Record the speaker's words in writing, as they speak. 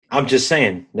I'm just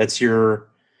saying that's your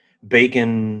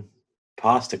bacon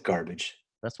pasta garbage.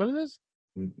 That's what it is?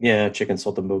 Yeah, chicken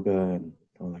saltimbocca and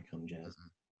all that kind of jazz.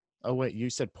 Oh, wait,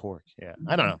 you said pork. Yeah,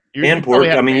 I don't know. And pork.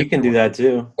 I mean, you can do that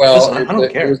too. Well, listen, I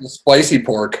don't care. It was a spicy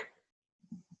pork.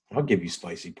 I'll give you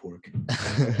spicy pork.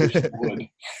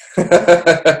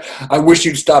 I wish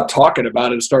you'd stop talking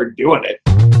about it and start doing it.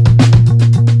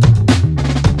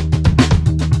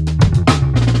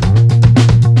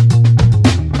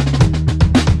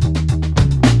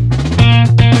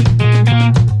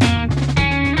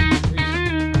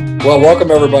 Well, welcome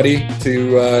everybody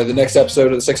to the next episode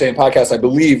of the 6 a.m. podcast. I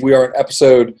believe we are in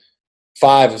episode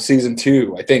 5 of season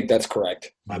 2. I think that's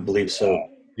correct. I believe so.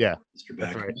 Yeah. Mr.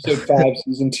 Beck. Right. Episode 5,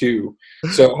 season 2.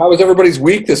 So how was everybody's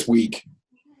week this week?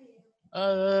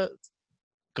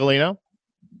 Galeno?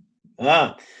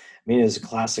 I mean, it was a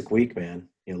classic week, man.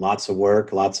 You know, lots of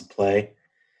work, lots of play.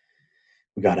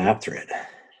 We got after it.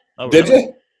 Oh, Did really?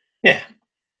 you? Yeah.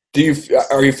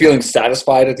 Are you feeling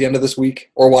satisfied at the end of this week?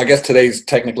 Or, well, I guess today's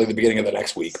technically the beginning of the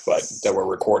next week, but that we're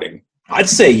recording. I'd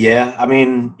say, yeah. I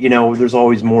mean, you know, there's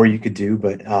always more you could do.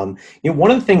 But, you know, one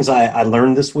of the things I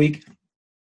learned this week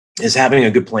is having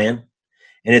a good plan.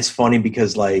 And it's funny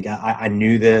because, like, I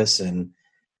knew this. And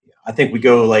I think we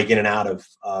go, like, in and out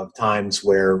of times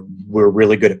where we're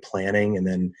really good at planning and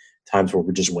then times where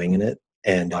we're just winging it.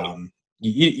 And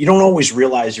you don't always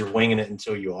realize you're winging it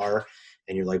until you are.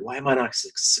 And you're like, why am I not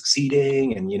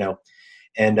succeeding? And, you know,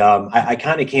 and I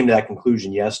kind of came to that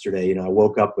conclusion yesterday. You know, I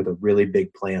woke up with a really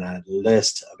big plan. I had a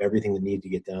list of everything that needed to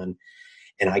get done.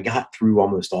 And I got through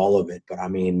almost all of it. But, I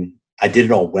mean, I did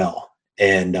it all well.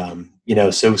 And, you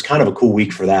know, so it was kind of a cool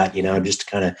week for that, you know, just to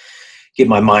kind of get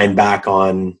my mind back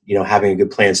on, you know, having a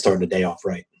good plan, starting the day off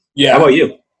right. Yeah. How about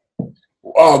you?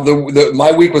 Oh,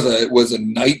 my week was a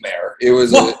nightmare. It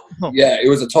was it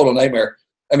was a total nightmare.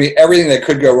 I mean, everything that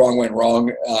could go wrong went wrong.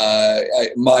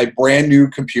 My brand new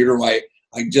computer,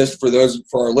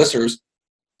 for our listeners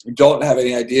who don't have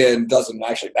any idea and doesn't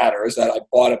actually matter, is that I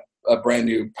bought a brand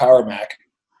new Power Mac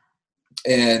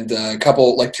and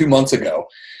 2 months ago,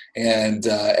 and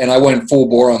I went full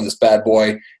bore on this bad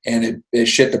boy, and it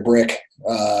shit the brick.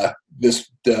 I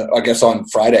guess on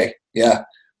Friday. Yeah.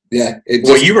 Yeah.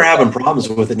 You were having problems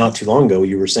with it not too long ago.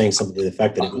 You were saying something to the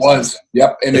effect that it was.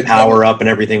 Yep. And the power up and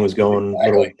everything was going a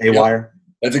little haywire. Yep.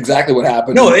 That's exactly what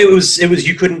happened. No, it was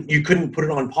you couldn't put it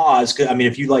on pause. I mean,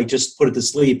 if you like just put it to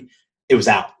sleep, it was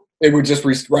out. It would just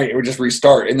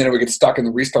restart, and then it would get stuck in the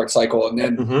restart cycle. And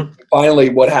then finally,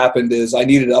 what happened is I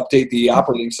needed to update the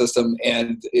operating system,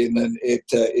 and then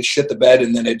it shit the bed,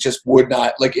 and then it just would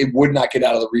not get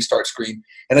out of the restart screen.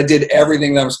 And I did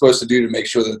everything that I'm supposed to do to make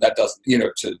sure that doesn't, you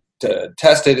know, to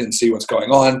test it and see what's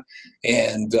going on,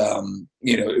 and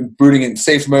you know, booting in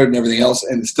safe mode and everything else,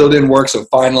 and it still didn't work. So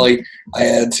finally, I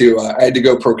had to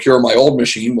go procure my old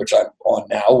machine, which I'm on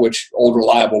now, which Old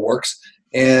Reliable works.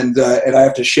 And I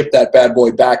have to ship that bad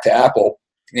boy back to Apple,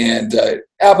 and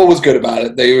Apple was good about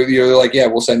it. They're like, yeah,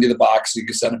 we'll send you the box. You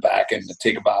can send it back, and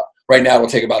right now it'll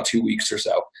take about 2 weeks or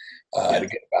so to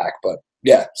get it back. But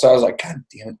yeah, so I was like, God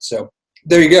damn it. So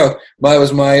there you go. That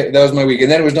was my week,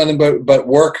 and then it was nothing but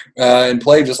work and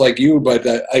play, just like you. But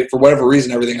for whatever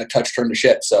reason, everything I touched turned to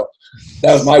shit. So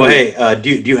that was my week. Hey,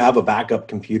 do you have a backup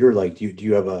computer? Like, do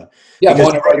you have a? Yeah,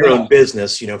 because you're your own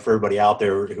business. You know, for everybody out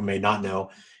there who may not know.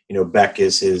 You know, Beck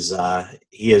is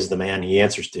he is the man he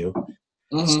answers to.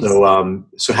 Mm-hmm.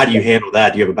 So how do you handle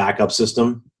that? Do you have a backup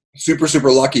system? Super,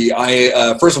 super lucky.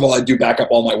 I first of all, I do back up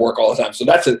all my work all the time. So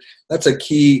that's a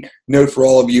key note for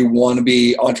all of you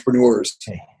wannabe entrepreneurs.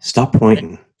 Hey, stop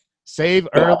pointing. Save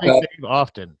early, save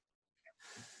often.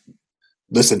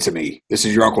 Listen to me. This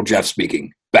is your Uncle Jeff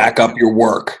speaking. Back up your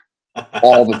work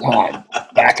all the time.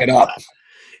 Back it up.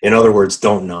 In other words,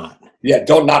 don't not. Yeah,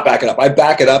 don't not back it up. I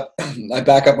back it up. I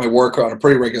back up my work on a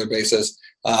pretty regular basis.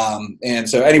 And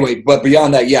so anyway, but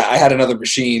beyond that, yeah, I had another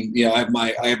machine. You know, I have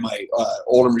my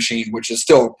older machine, which is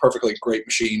still a perfectly great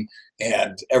machine,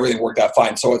 and everything worked out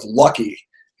fine. So I was lucky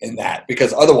in that,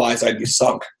 because otherwise I'd be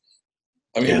sunk.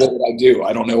 I mean, What would I do?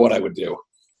 I don't know what I would do.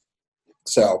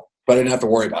 So, but I didn't have to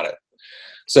worry about it.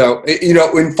 So, you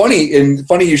know, and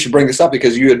funny you should bring this up,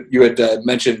 because you had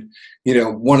mentioned, you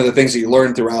know, one of the things that you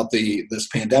learned throughout this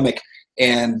pandemic.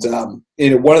 And,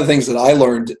 you know, one of the things that I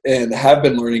learned and have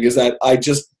been learning is that I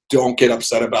just don't get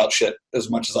upset about shit as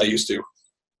much as I used to.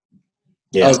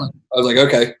 Yeah. I was like,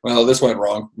 okay, well, this went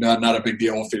wrong. Not a big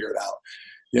deal. We'll figure it out.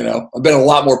 You know, I've been a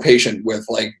lot more patient with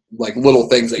like little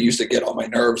things that used to get on my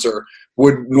nerves or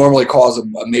would normally cause a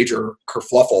major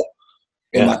kerfluffle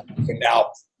in my life. And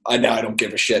now I don't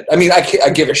give a shit. I mean, I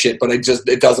give a shit, but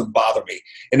it doesn't bother me.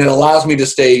 And it allows me to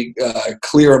stay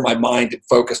clear in my mind and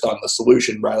focused on the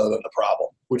solution rather than the problem,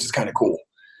 which is kind of cool.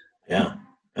 Yeah,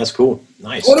 that's cool.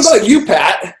 Nice. What about you,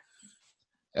 Pat?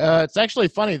 It's actually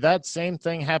funny. That same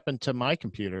thing happened to my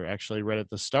computer, actually, right at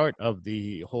the start of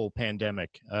the whole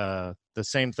pandemic. The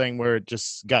same thing where it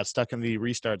just got stuck in the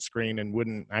restart screen and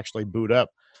wouldn't actually boot up.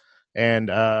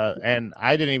 And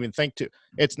I didn't even think to.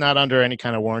 It's not under any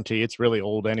kind of warranty. It's really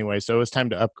old anyway, so it was time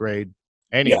to upgrade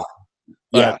anyway.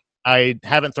 Yeah. But I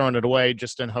haven't thrown it away,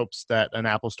 just in hopes that an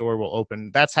Apple store will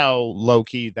open. That's how low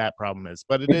key that problem is.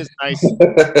 But it is nice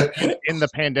in the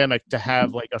pandemic to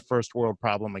have like a first world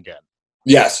problem again.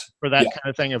 Yes. For that kind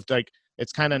of thing of like,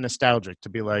 it's kind of nostalgic to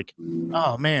be like,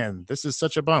 oh man, this is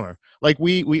such a bummer. Like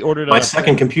we ordered my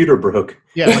second computer broke.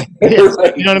 Yeah,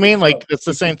 like, you know what I mean? Like it's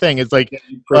the same thing. It's like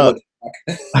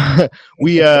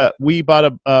we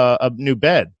bought a new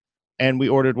bed, and we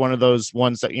ordered one of those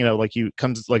ones that like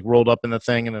comes like rolled up in the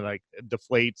thing, and it like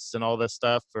deflates and all this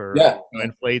stuff, or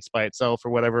inflates by itself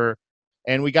or whatever.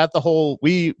 And we got the whole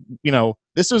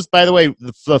this was, by the way,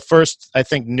 the first, I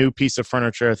think, new piece of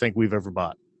furniture I think we've ever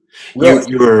bought. Really?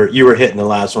 You were hitting the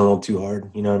last one a little too hard.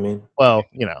 You know what I mean? Well,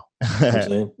 You know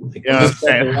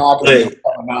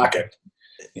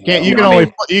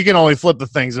you can only flip the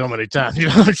thing so many times. You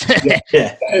know what I'm saying?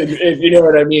 Yeah. If you know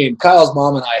what I mean. Kyle's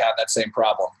mom and I have that same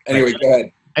problem. Anyway, go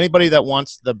ahead. Anybody that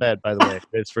wants the bed, by the way,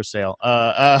 it's for sale.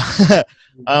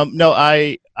 No,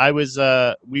 I was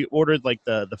we ordered like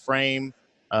the frame,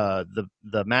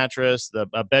 the mattress, the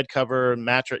bed cover,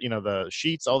 mattress, the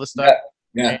sheets, all this stuff.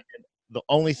 Yeah. And the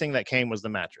only thing that came was the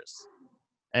mattress,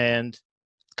 and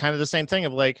kind of the same thing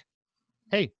of like,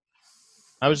 hey,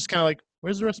 I was just kind of like,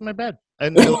 where's the rest of my bed?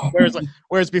 And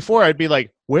whereas before I'd be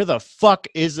like, where the fuck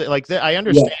is it? Like I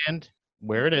understand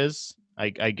where it is.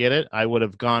 I get it. I would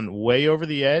have gone way over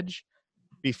the edge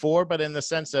before, but in the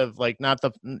sense of like not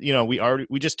the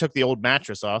we just took the old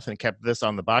mattress off and kept this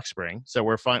on the box spring, so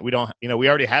we're fine. We don't we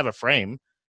already have a frame,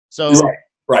 so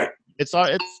right. It's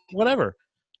whatever.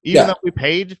 Even though we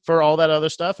paid for all that other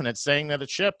stuff and it's saying that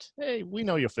it's shipped, hey, we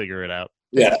know you'll figure it out.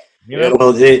 Yeah.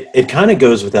 Well, it kind of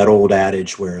goes with that old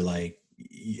adage where like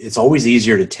it's always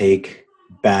easier to take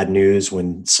bad news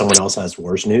when someone else has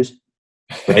worse news,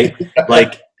 right?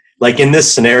 Like in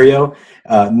this scenario,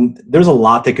 there's a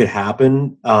lot that could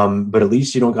happen, but at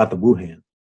least you don't got the Wuhan.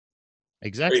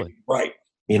 Exactly. Right.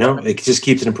 It just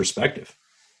keeps it in perspective.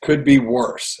 Could be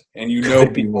worse, and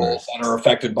people that are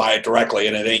affected by it directly,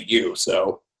 and it ain't you.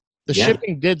 So the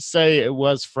shipping did say it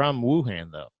was from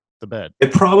Wuhan, though. The bed.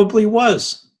 It probably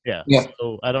was. Yeah.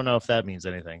 So I don't know if that means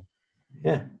anything.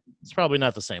 Yeah. It's probably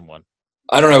not the same one.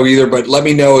 I don't know either, but let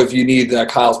me know if you need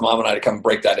Kyle's mom and I to come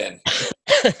break that in.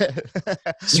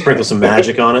 Sprinkle some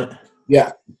magic on it.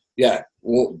 Yeah.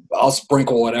 Well, I'll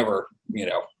sprinkle whatever you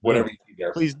need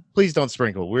there. Please don't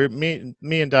sprinkle. Me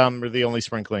and Dom are the only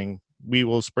sprinkling. We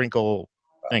will sprinkle.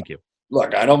 Thank you.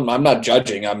 Look, I'm not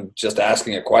judging. I'm just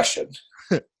asking a question.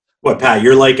 What, Pat?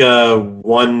 You're like a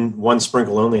one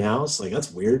sprinkle only house? Like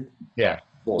that's weird. Yeah,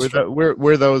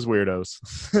 we're those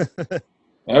weirdos.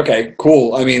 Okay,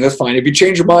 cool. I mean, that's fine. If you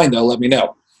change your mind, though, let me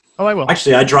know. Oh, I will.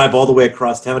 Actually, I drive all the way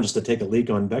across town just to take a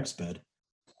leak on Beck's bed.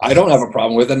 I don't have a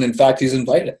problem with it. And in fact, he's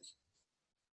invited.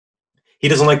 He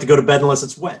doesn't like to go to bed unless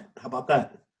it's wet. How about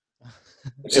that?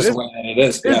 It's just the way that it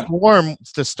is. It's warm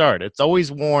to start. It's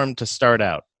always warm to start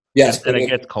out. Yes, and it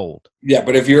gets cold. Yeah,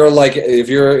 but if you're like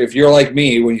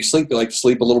me, when you sleep, you like to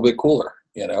sleep a little bit cooler.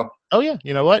 Oh yeah,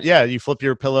 you know what? Yeah, you flip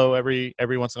your pillow every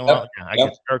once in a while. Yeah, I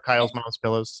get Kyle's mom's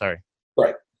pillows. Sorry.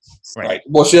 Right.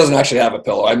 Well, she doesn't actually have a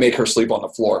pillow. I make her sleep on the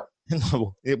floor.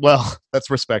 Well, that's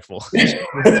respectful.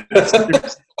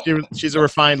 She's a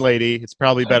refined lady. It's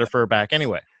probably better for her back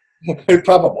anyway.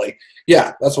 Probably.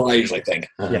 Yeah, that's what I usually think.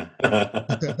 Yeah.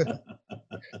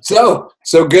 So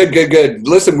good.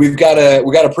 Listen, we got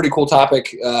a pretty cool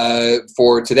topic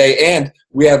for today, and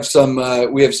we have some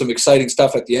exciting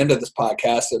stuff at the end of this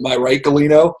podcast. Am I right,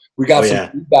 Galino? We got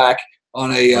some feedback on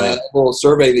a little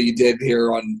survey that you did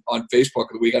here on Facebook of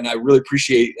the week, and I really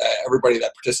appreciate everybody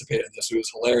that participated in this. It was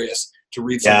hilarious to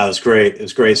read. Yeah, it was great.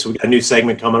 So we got a new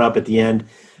segment coming up at the end.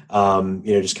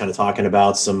 Just kind of talking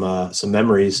about some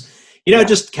memories.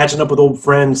 Just catching up with old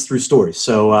friends through stories.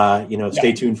 So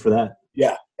stay tuned for that.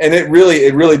 Yeah, and it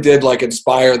really did like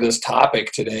inspire this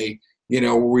topic today.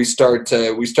 We start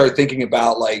thinking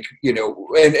about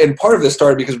and part of this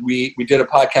started because we did a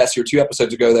podcast here 2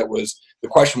 episodes ago the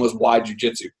question was why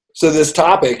jiu-jitsu. So this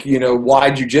topic,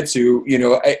 why jiu-jitsu,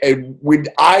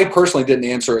 I personally didn't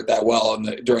answer it that well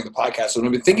during the podcast. So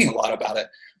I've been thinking a lot about it,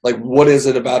 like what is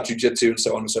it about jiu-jitsu and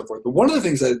so on and so forth. But one of the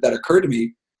things that occurred to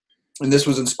me and this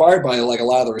was inspired by like a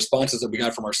lot of the responses that we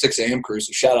got from our 6 a.m. crew.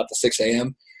 So shout out to 6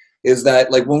 a.m. Is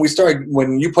that like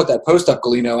when you put that post up,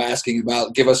 Galino, asking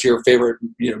about, give us your favorite,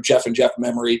 Jeff and Jeff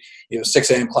memory,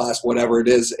 6 a.m. class, whatever it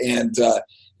is. And,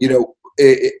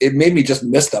 it made me just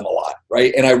miss them a lot.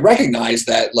 Right. And I recognize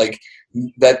that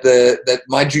that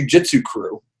my jiu-jitsu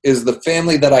crew is the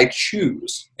family that I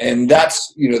choose. And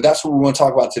that's what we want to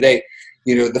talk about today.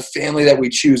 The family that we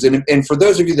choose. And for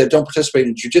those of you that don't participate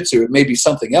in jiu-jitsu, it may be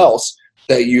something else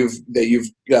that you've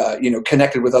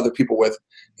connected with other people with.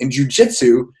 In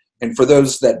jiu-jitsu, and for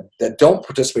those that don't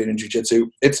participate in jiu-jitsu,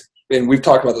 and we've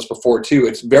talked about this before too,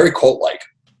 it's very cult-like.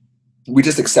 We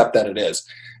just accept that it is.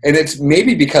 And it's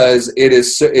maybe because it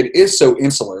is so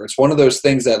insular. It's one of those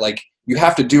things that like you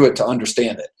have to do it to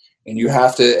understand it. And you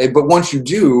have to, but once you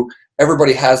do,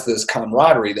 everybody has this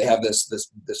camaraderie. They have this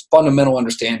fundamental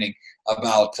understanding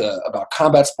about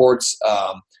combat sports,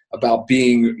 about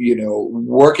being,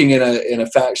 working in a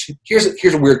faction. Here's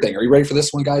a weird thing. Are you ready for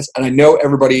this one, guys? And I know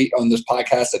everybody on this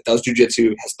podcast that does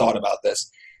jiu-jitsu has thought about this,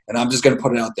 and I'm just going to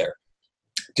put it out there.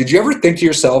 Did you ever think to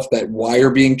yourself that while you're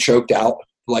being choked out,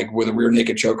 like with a rear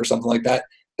naked choke or something like that,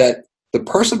 that the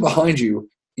person behind you,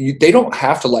 they don't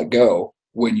have to let go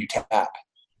when you tap.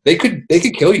 They could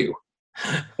kill you.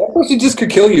 That person just could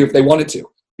kill you if they wanted to,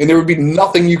 and there would be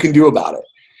nothing you can do about it.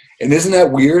 And isn't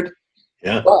that weird?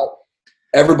 Yeah. But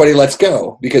everybody lets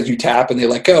go because you tap and they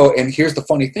let go. And here's the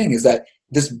funny thing is that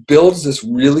this builds this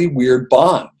really weird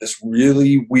bond, this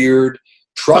really weird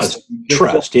trust.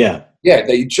 Trust, yeah. Yeah,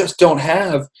 that you just don't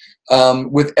have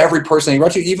with every person you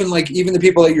run to, even the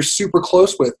people that you're super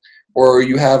close with or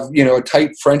you have, a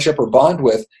tight friendship or bond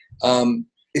with.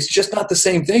 It's just not the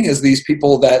same thing as these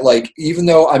people that even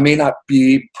though I may not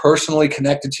be personally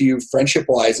connected to you friendship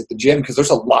wise at the gym, because there's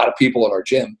a lot of people at our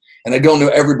gym and I don't know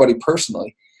everybody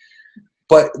personally,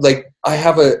 but I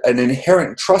have an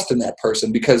inherent trust in that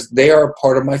person because they are a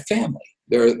part of my family.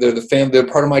 They're the family. They're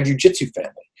part of my jiu-jitsu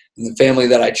family and the family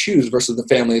that I choose versus the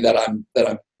family that I'm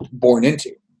born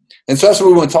into. And so that's what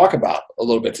we want to talk about a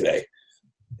little bit today.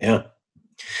 Yeah.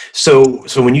 So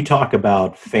when you talk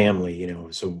about family,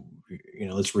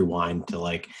 let's rewind to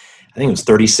I think it was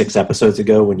 36 episodes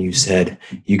ago when you said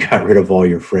you got rid of all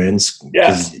your friends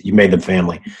because you made them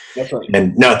family. That's right.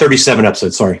 And no, 37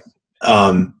 episodes. Sorry.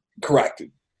 Correct.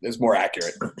 It's more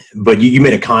accurate. But you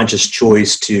made a conscious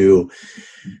choice to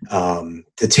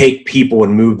take people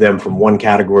and move them from one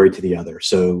category to the other.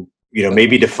 So,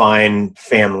 maybe define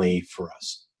family for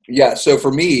us. Yeah. So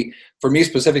for me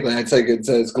specifically, I'd say,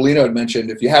 as Galino had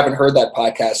mentioned, if you haven't heard that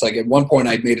podcast, at one point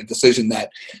I'd made a decision that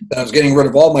I was getting rid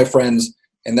of all my friends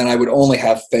and then I would only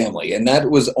have family. And that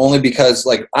was only because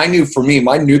I knew for me,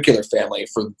 my nuclear family,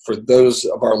 for those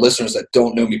of our listeners that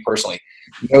don't know me personally,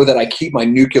 know that I keep my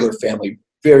nuclear family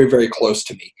very, very close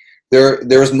to me.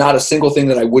 There's not a single thing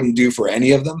that I wouldn't do for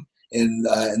any of them. And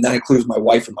that includes my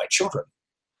wife and my children.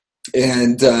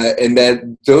 And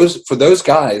that for those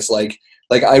guys,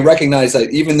 I recognize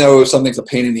that even though something's a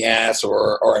pain in the ass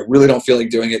or I really don't feel like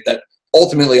doing it, that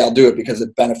ultimately I'll do it because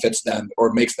it benefits them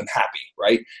or makes them happy,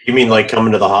 right? You mean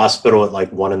coming to the hospital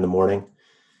at 1 a.m?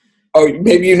 Oh,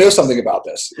 maybe you know something about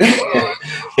this.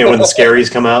 When the scaries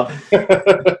come out.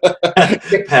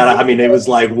 Pat, I mean, it was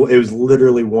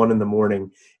literally 1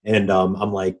 a.m. And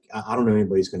I'm like, I don't know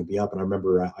anybody's going to be up. And I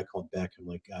remember I called Beck. I'm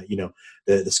like,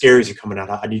 the scaries are coming out.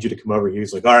 I need you to come over. He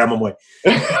was like, all right, I'm on my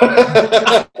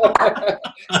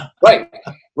way.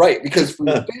 Right. Because for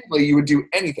your family, you would do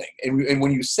anything. And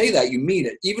when you say that, you mean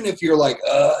it. Even if you're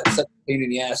it's such a pain in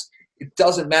the ass, it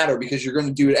doesn't matter because you're going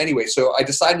to do it anyway. So I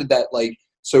decided that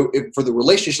for the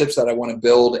relationships that I want to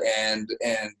build and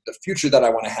the future that I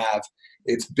want to have,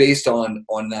 it's based on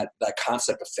that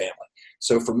concept of family.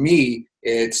 So for me,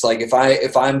 it's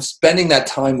if I'm spending that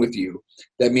time with you,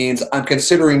 that means I'm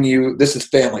considering you, this is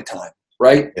family time,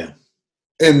 right? Yeah.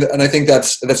 And I think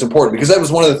that's important because that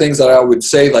was one of the things that I would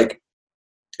say,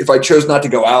 if I chose not to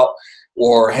go out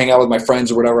or hang out with my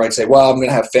friends or whatever, I'd say, well, I'm going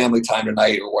to have family time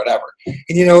tonight or whatever.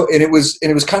 And, and it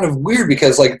was kind of weird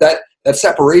because that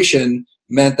separation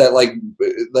meant that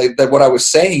that what I was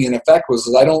saying in effect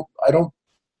was I don't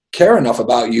care enough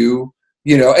about you,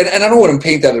 and I don't want to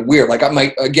paint that as weird.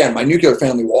 My nuclear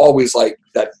family will always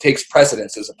that takes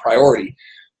precedence as a priority.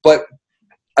 But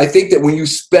I think that when you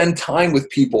spend time with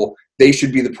people, they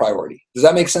should be the priority. Does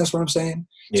that make sense what I'm saying?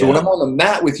 Yeah. So when I'm on the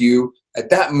mat with you at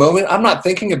that moment, I'm not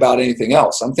thinking about anything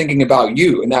else. I'm thinking about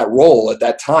you and that role at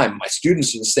that time. My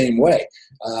students are the same way.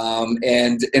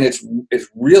 And it's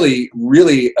really,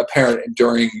 really apparent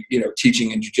during,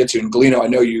 teaching in jiu-jitsu. And Galino, I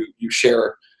know you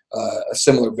share a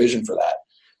similar vision for that.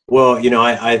 Well,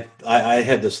 I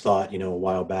had this thought, a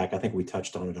while back. I think we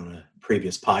touched on it on a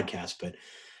previous podcast, but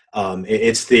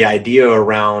it's the idea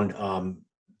around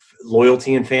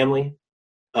loyalty and family,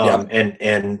 Yeah.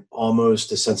 and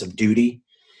almost a sense of duty.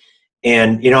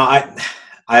 And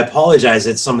I apologize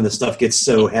that some of the stuff gets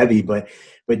so heavy, but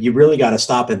you really got to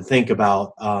stop and think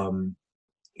about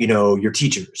your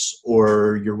teachers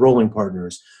or your rolling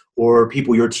partners or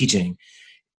people you're teaching.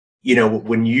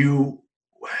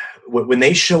 When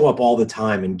they show up all the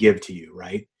time and give to you,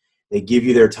 right? They give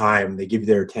you their time, they give you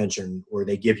their attention, or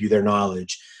they give you their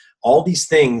knowledge. All these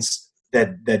things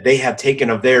that they have taken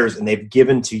of theirs and they've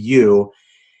given to you.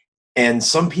 And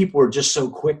some people are just so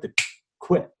quick to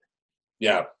quit.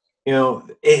 Yeah.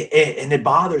 And it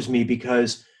bothers me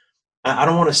because I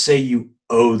don't want to say you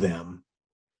owe them,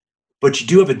 but you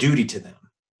do have a duty to them.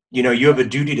 You have a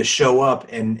duty to show up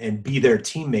and be their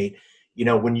teammate.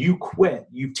 When you quit,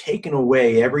 you've taken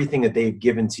away everything that they've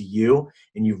given to you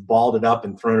and you've balled it up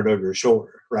and thrown it over your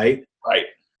shoulder. Right. Right.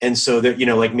 And so that,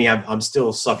 like me, I'm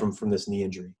still suffering from this knee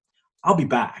injury. I'll be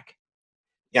back.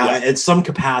 Yeah. At some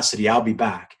capacity, I'll be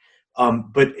back.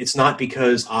 But it's not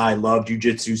because I love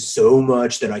jiu-jitsu so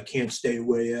much that I can't stay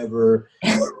away ever.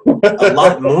 A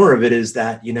lot more of it is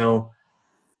that,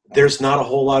 there's not a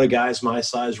whole lot of guys my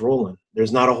size rolling.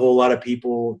 There's not a whole lot of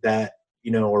people that,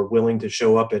 are willing to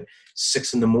show up at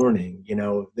 6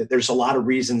 a.m. There's a lot of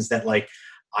reasons that like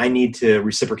I need to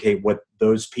reciprocate what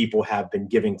those people have been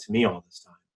giving to me all this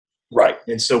time. Right.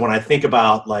 And so when I think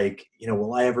about like,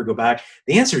 will I ever go back?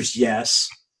 The answer is yes.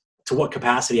 To what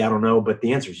capacity, I don't know, but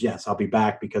the answer is yes. I'll be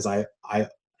back because I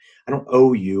don't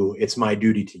owe you. It's my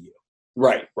duty to you.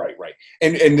 Right.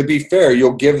 And to be fair,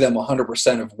 you'll give them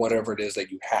 100% of whatever it is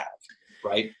that you have,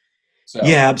 right? So.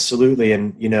 Yeah, absolutely.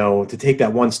 And, to take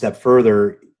that one step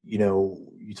further,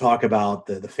 you talk about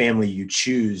the family you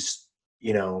choose,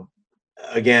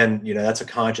 again, that's a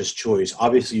conscious choice.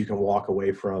 Obviously, you can walk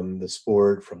away from the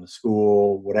sport, from the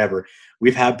school, whatever.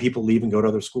 We've had people leave and go to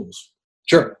other schools.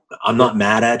 Sure. I'm not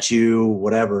mad at you,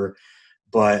 whatever,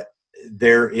 but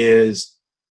there is,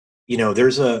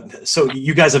 so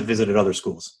you guys have visited other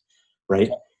schools, right?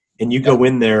 And you go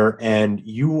in there and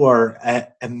you are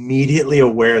immediately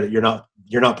aware that you're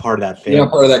not part of that family. You're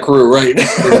not part of that crew, right?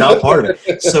 You're not part of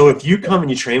it. So if you come and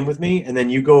you train with me and then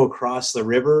you go across the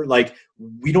river, like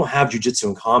we don't have jiu-jitsu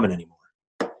in common anymore.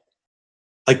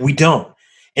 Like we don't.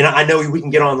 And I know we can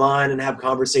get online and have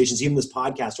conversations. Even this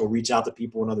podcast will reach out to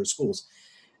people in other schools.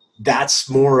 That's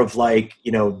more of like,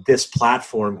 this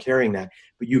platform carrying that.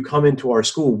 But you come into our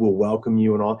school, we'll welcome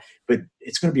you and all. But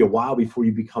it's going to be a while before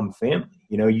you become family.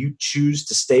 You choose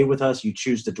to stay with us. You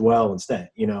choose to dwell and stay,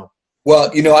 Well,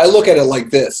 I look at it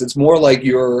like this. It's more like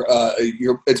you're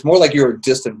a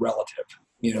distant relative,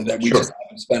 that we just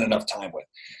haven't spent enough time with.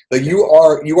 Like you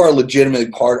are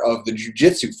legitimately part of the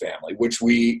jiu-jitsu family, which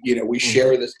we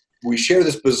share this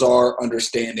bizarre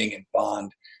understanding and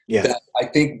bond that I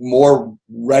think more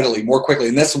readily, more quickly.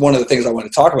 And that's one of the things I want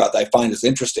to talk about that I find is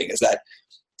interesting is that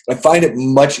I find it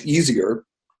much easier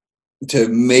to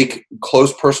make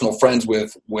close personal friends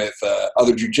with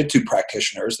other jiu-jitsu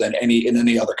practitioners than in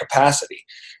any other capacity.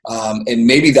 And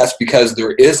maybe that's because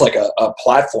there is like a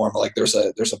platform, like there's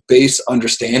a base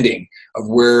understanding of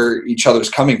where each other's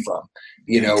coming from,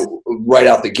 right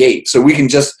out the gate. So we can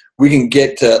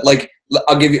get to like,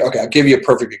 I'll give you a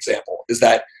perfect example is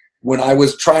that when I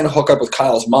was trying to hook up with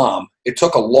Kyle's mom, it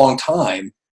took a long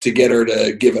time to get her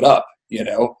to give it up,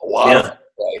 a lot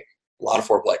of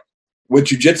foreplay. With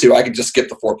jiu-jitsu, I can just skip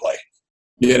the foreplay,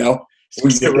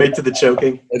 We get right to the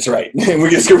choking. That's right. We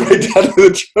just get right down to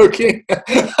the choking.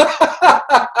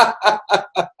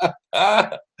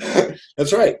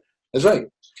 That's right.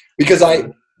 Because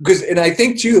I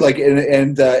think too, like,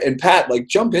 and Pat, like,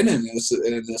 jump in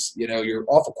this. You're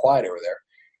awful quiet over there.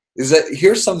 Is that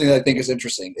here's something that I think is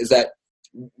interesting is that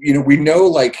we know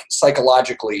like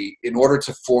psychologically in order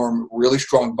to form really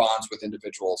strong bonds with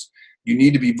individuals, you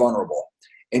need to be vulnerable.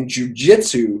 And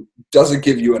jiu-jitsu doesn't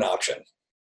give you an option.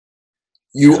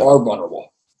 You are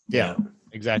vulnerable. Yeah,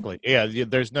 exactly. Yeah,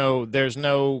 there's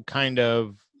no kind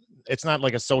of, it's not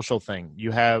like a social thing.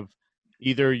 You have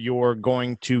either you're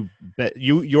going to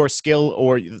your skill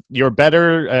or you're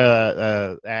better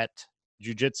at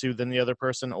jiu-jitsu than the other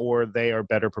person, or they are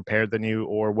better prepared than you,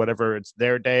 or whatever. It's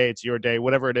their day, it's your day,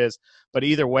 whatever it is. But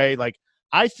either way, like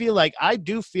I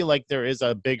do feel like there is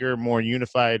a bigger, more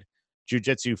unified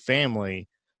jiu-jitsu family,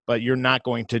 but you're not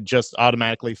going to just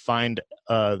automatically find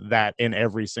that in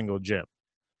every single gym.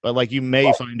 But like you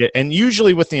may find it, and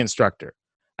usually with the instructor.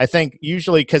 I think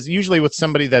usually with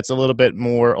somebody that's a little bit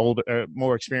more older,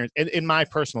 more experienced, in my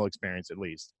personal experience at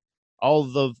least,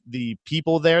 all of the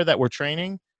people there that we're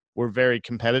training were very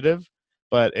competitive,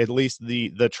 but at least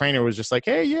the trainer was just like,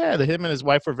 hey, yeah, him and his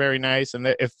wife were very nice, and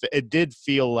if it did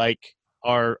feel like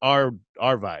our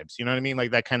vibes, you know what I mean,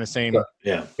 like that kind of same,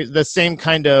 yeah, the same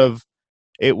kind of,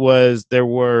 it was, there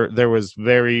was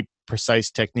very precise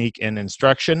technique and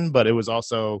instruction, but it was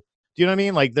also, do you know what I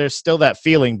mean, like there's still that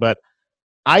feeling, but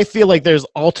I feel like there's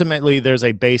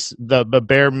a base, the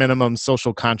bare minimum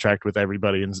social contract with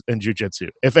everybody in jiu-jitsu.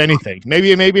 If anything,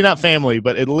 maybe not family,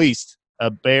 but at least a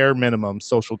bare minimum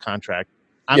social contract.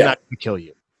 I'm not going to kill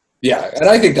you. Yeah, and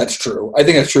I think that's true.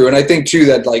 And I think too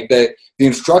that like the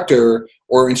instructor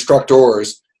or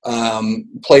instructors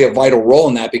play a vital role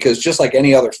in that, because just like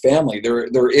any other family,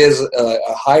 there is a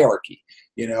hierarchy.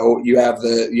 You know, you have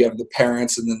the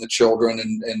parents, and then the children,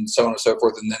 and so on and so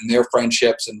forth, and then their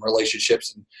friendships and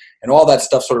relationships and all that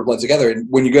stuff sort of blends together. And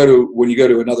when you go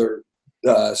to another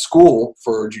school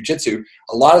for jiu-jitsu,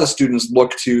 a lot of the students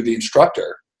look to the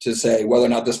instructor to say whether or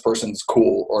not this person's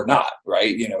cool or not,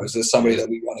 right? You know, is this somebody that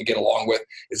we want to get along with?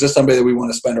 Is this somebody that we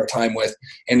want to spend our time with?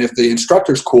 And if the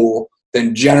instructor's cool,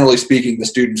 then generally speaking, the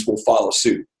students will follow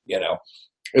suit, you know,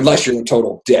 unless you're a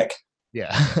total dick.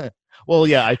 Yeah. Well,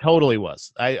 yeah, I totally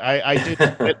was.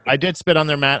 I did spit on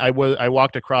their mat. I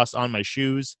walked across on my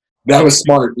shoes. That was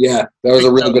smart. Yeah, that was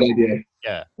a really good idea.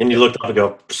 Yeah. And you looked up and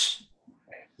go, psh.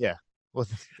 Yeah. Well,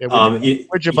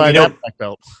 where'd you buy that black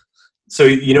belt? So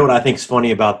you know what I think is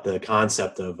funny about the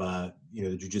concept of the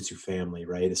jiu-jitsu family,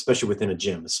 right? Especially within a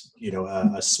gym,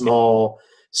 a small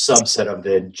subset of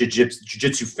the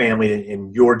jiu-jitsu family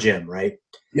in your gym, right?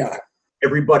 Yeah.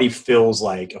 Everybody feels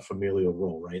like a familial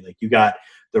role, right? Like you got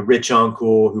the rich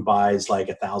uncle who buys like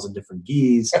 1,000 different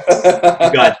gis.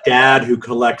 You got dad who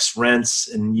collects rents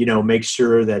and makes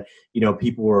sure that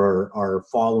people are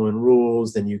following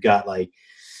rules. Then you got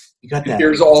that.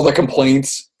 Here's all the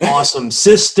complaints. Awesome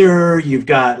sister. You've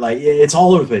got it's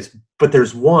all over the place. But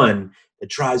there's one that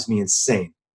drives me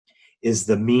insane. Is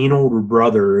the mean older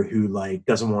brother who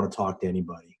doesn't want to talk to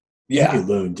anybody. Yeah. Leave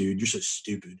me alone, dude. You're so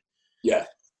stupid. Yeah.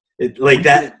 Every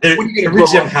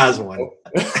gym has one.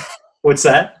 What's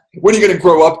that? When are you going to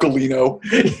grow up, Galino?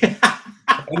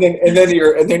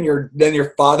 and then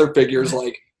your father figure's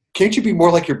like, can't you be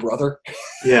more like your brother?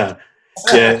 Yeah.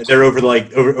 Yeah, they're over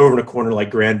in a corner like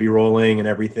Granby rolling and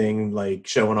everything, like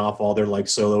showing off all their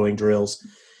soloing drills.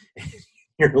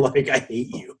 You're like, I hate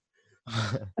you.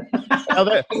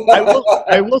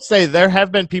 I will say there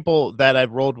have been people that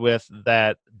I've rolled with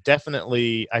that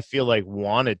definitely I feel like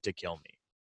wanted to kill me.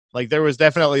 Like there was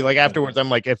definitely afterwards I'm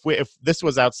like, if this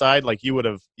was outside, you would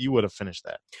have finished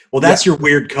that. Well, that's your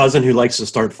weird cousin who likes to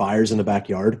start fires in the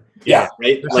backyard. Yeah.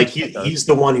 Right? He's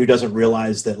the one who doesn't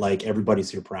realize that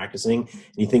everybody's here practicing and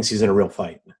he thinks he's in a real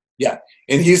fight. Yeah.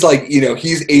 And he's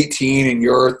he's 18 and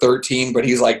you're 13, but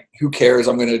he's like, who cares?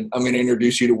 I'm gonna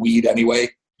introduce you to weed anyway.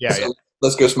 Yeah. So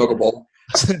let's go smoke a bowl.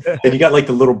 And you got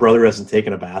the little brother who hasn't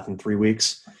taken a bath in 3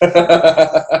 weeks.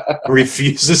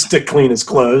 Refuses to clean his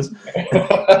clothes.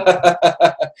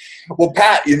 Well,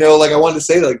 Pat, I wanted to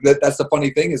say that's the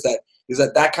funny thing is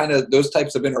that kind of those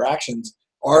types of interactions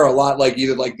are a lot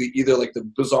either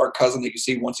the bizarre cousin that you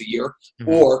see once a year, mm-hmm.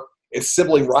 or it's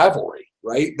sibling rivalry,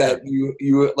 right? That you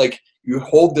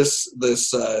hold this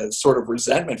sort of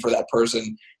resentment for that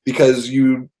person because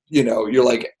you're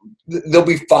like, they'll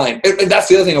be fine. And that's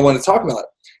the other thing I want to talk about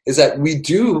is that we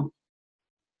do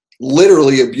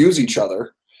literally abuse each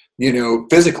other,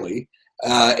 physically,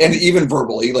 and even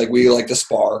verbally, we like to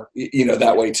spar,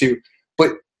 that way too.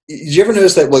 But did you ever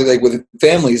notice that with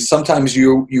families, sometimes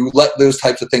you let those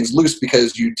types of things loose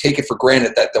because you take it for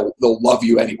granted that they'll love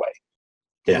you anyway.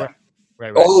 Yeah.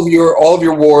 Right. All of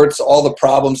your warts, all the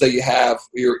problems that you have,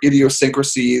 your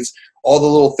idiosyncrasies, all the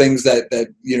little things that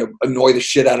annoy the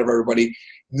shit out of everybody,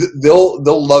 they'll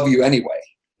love you anyway, right.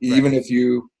 Even if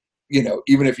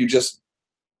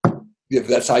if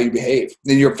that's how you behave.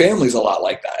 Then your family's a lot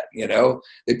like that,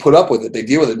 They put up with it, they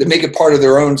deal with it, they make it part of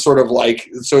their own sort of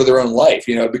their own life.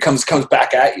 It comes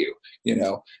back at you.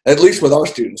 At least with our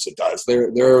students, it does.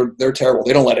 They're terrible.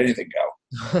 They don't let anything go.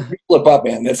 You flip up,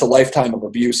 man. It's a lifetime of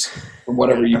abuse from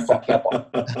whatever you fucked up on.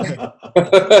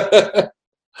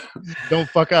 Don't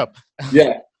fuck up.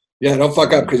 Yeah, don't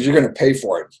fuck up because you're going to pay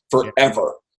for it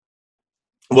forever.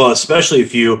 Well, especially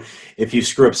if you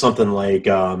screw up something like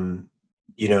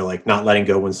not letting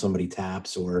go when somebody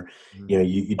taps, or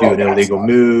you do an illegal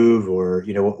move, or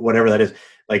whatever that is.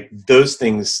 Those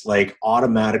things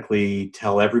automatically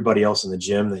tell everybody else in the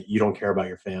gym that you don't care about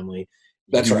your family.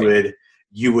 That's right.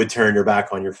 You would turn your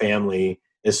back on your family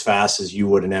as fast as you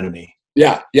would an enemy.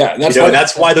 Yeah. And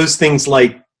that's why those things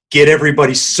get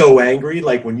everybody so angry.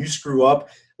 When you screw up,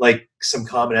 some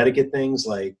common etiquette things,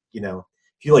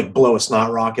 you like blow a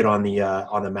snot rocket on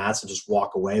the mats and just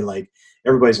walk away, like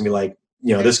everybody's gonna be like,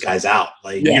 this guy's out.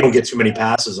 Like you don't get too many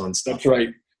passes on stuff. That's right.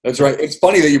 That's right. It's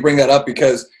funny that you bring that up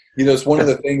because it's one of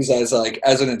the things as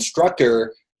an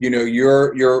instructor,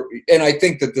 you're and I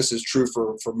think that this is true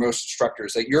for most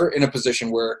instructors, that you're in a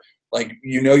position where like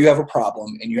you have a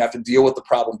problem and you have to deal with the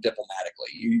problem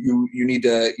diplomatically. You need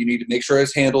to make sure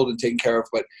it's handled and taken care of,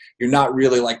 but you're not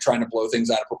really like trying to blow things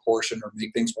out of proportion or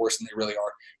make things worse than they really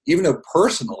are. Even though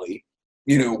personally,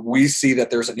 we see that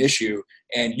there's an issue,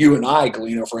 and you and I,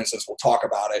 Galeno, for instance, will talk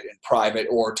about it in private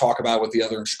or talk about it with the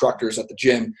other instructors at the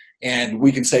gym, and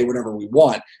we can say whatever we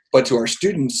want. But to our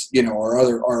students, our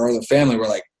other family, we're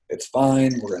like, it's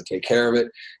fine. We're going to take care of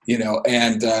it,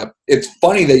 And it's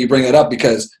funny that you bring that up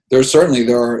because there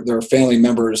are family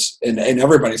members in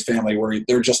everybody's family where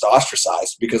they're just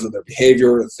ostracized because of their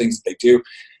behavior or the things that they do.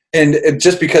 And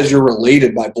just because you're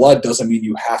related by blood doesn't mean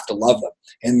you have to love them.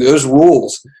 And those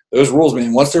rules,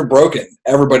 man, once they're broken,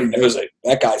 everybody knows it.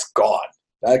 That guy's gone.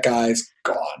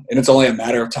 And it's only a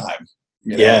matter of time.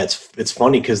 Yeah, it's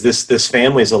funny because this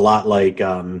family is a lot like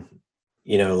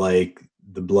like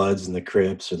the Bloods and the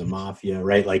Crips or the Mafia,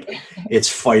 right? Like it's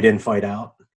fight in, fight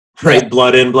out, right?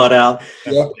 Blood in, blood out.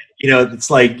 Yeah. It's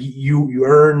like you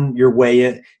earn your way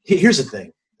in. Here's the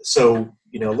thing. So,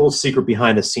 a little secret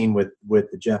behind the scene with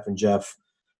the Jeff and Jeff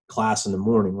class in the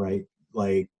morning, right?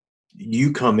 Like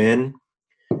you come in,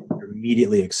 you're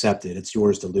immediately accepted. It's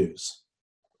yours to lose,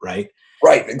 right?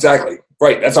 Right, exactly.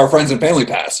 Right. That's our friends and family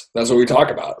pass. That's what we talk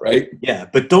about, right? Yeah,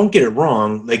 but don't get it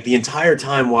wrong. Like the entire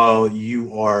time while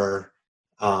you are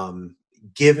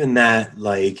given that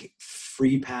like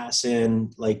free pass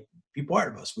in, like be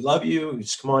part of us. We love you.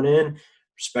 Just come on in,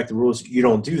 respect the rules. You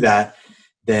don't do that,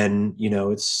 then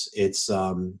it's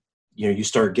you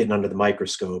start getting under the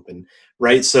microscope, and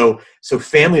right. So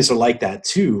families are like that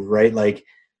too, right? Like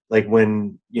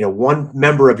when one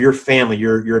member of your family,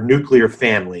 your nuclear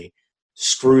family,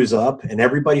 screws up, and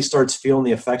everybody starts feeling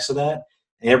the effects of that,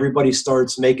 and everybody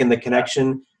starts making the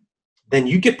connection. Then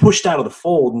you get pushed out of the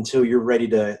fold until you're ready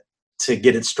to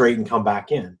get it straight and come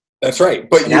back in. That's right.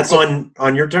 But that's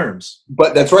on your terms.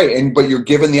 But that's right. But you're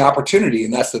given the opportunity,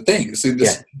 and that's the thing. See,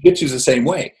 this jiu-jitsu's the same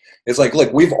way. It's like,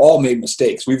 look, we've all made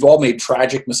mistakes. We've all made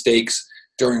tragic mistakes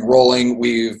during rolling.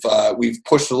 We've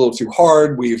pushed a little too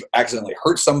hard. We've accidentally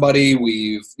hurt somebody.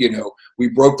 We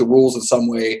broke the rules in some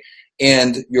way.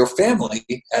 And your family,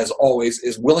 as always,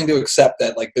 is willing to accept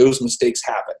that like those mistakes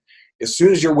happen. As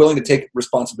soon as you're willing to take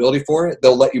responsibility for it,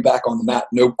 they'll let you back on the mat,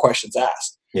 no questions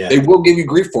asked. Yeah. They will give you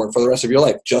grief for it for the rest of your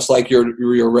life, just like your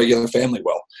regular family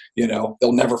will.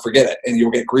 They'll never forget it, and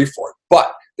you'll get grief for it.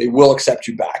 But they will accept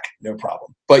you back, no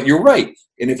problem. But you're right,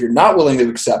 and if you're not willing to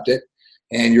accept it,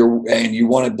 and you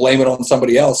want to blame it on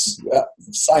somebody else,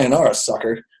 sayonara,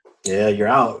 sucker. Yeah, you're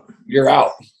out. You're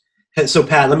out. So,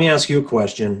 Pat, let me ask you a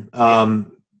question.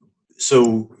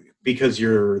 So, because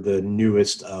you're the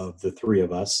newest of the three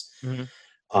of us,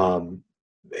 and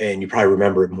you probably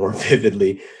remember it more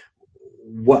vividly,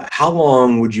 how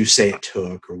long would you say it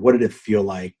took, or what did it feel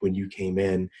like when you came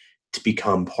in to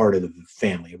become part of the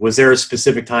family? Was there a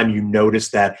specific time you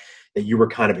noticed that you were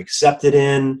kind of accepted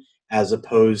in, as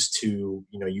opposed to,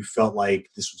 you felt like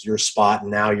this was your spot,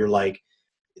 and now you're like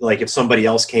if somebody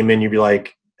else came in, you'd be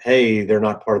like, hey, they're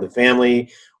not part of the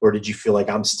family? Or did you feel like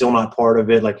I'm still not part of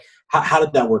it? Like, how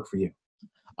did that work for you?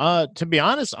 To be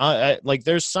honest, I like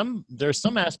there's some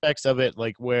aspects of it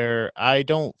like where I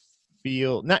don't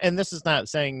feel not, and this is not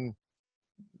saying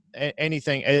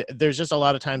anything. There's just a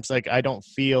lot of times like I don't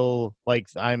feel like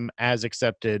I'm as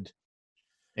accepted.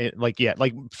 Like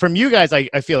from you guys,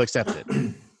 I feel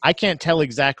accepted. I can't tell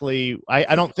exactly.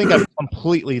 I don't think I'm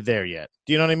completely there yet.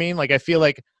 Do you know what I mean? Like I feel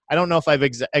like I don't know if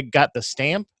I've got the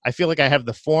stamp. I feel like I have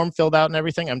the form filled out and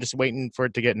everything. I'm just waiting for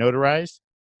it to get notarized.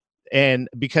 And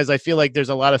because I feel like there's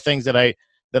a lot of things that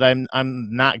I'm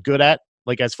not good at,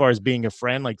 like as far as being a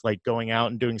friend, like going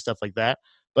out and doing stuff like that.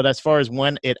 But as far as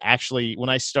when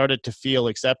I started to feel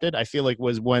accepted, I feel like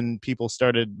was when people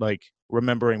started like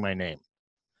remembering my name.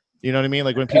 You know what I mean?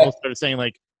 Like when people started saying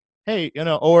like, hey,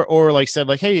 or like said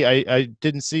like, hey, I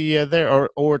didn't see you there,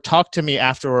 or talk to me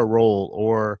after a roll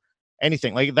or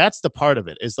anything. Like that's the part of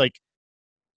it is like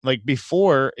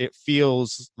before it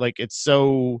feels like it's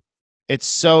so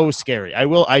scary.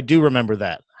 I do remember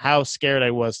that, how scared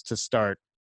I was to start.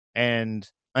 And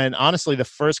honestly, the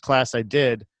first class I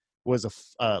did was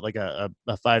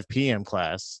a 5 p.m.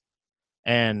 class,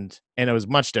 and it was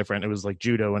much different. It was like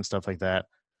judo and stuff like that.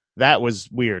 That was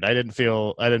weird. I didn't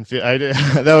feel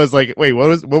that was like, wait,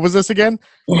 what was this again?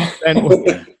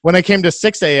 And when I came to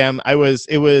 6 a.m.,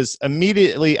 it was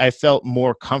immediately I felt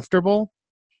more comfortable,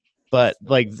 But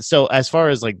like, so as far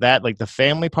as like that, like the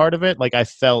family part of it, like I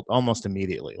felt almost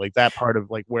immediately like that part of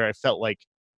like where I felt like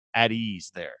at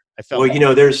ease there. I felt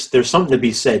Well, there's something to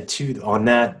be said too on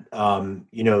that.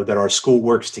 That our school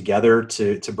works together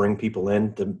to bring people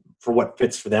in for what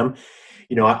fits for them.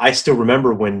 I still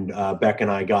remember when Beck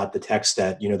and I got the text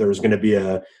that there was going to be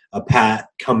a Pat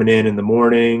coming in the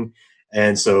morning,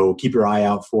 and so keep your eye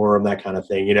out for him, that kind of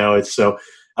thing. It's so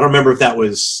I don't remember if that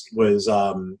was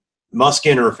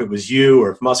Muskin or if it was you,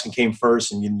 or if Muskin came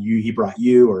first and he brought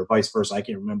you, or vice versa. I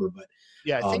can't remember, but.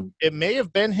 Yeah, I think it may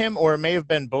have been him, or it may have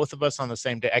been both of us on the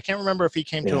same day. I can't remember if he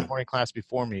came to a morning class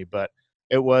before me, but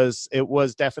it was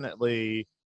definitely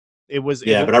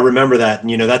But I remember that,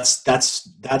 and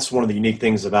that's one of the unique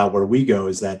things about where we go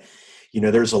is that,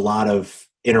 there's a lot of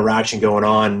interaction going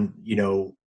on,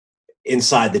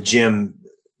 inside the gym,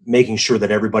 making sure that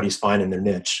everybody's finding their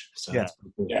niche. So yeah, that's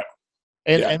pretty cool. yeah.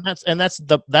 And that's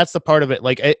the part of it.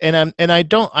 Like, I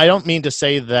don't mean to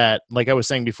say that, like I was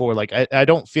saying before, like I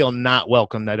don't feel not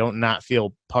welcomed. I don't not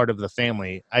feel part of the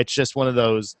family. It's just one of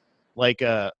those, like,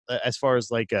 as far as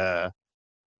like I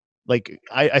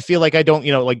feel like I don't,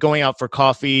 like going out for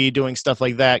coffee, doing stuff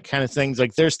like that kind of things.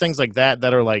 Like there's things like that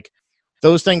are like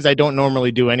those things I don't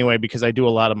normally do anyway, because I do a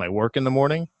lot of my work in the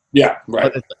morning. Yeah.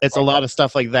 Right. But it's a lot of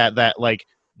stuff like that like,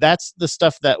 that's the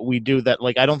stuff that we do that,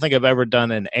 like, I don't think I've ever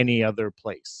done in any other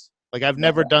place. Like, I've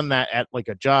never done that at, like,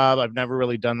 a job. I've never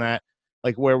really done that,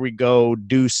 like, where we go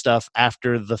do stuff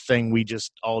after the thing we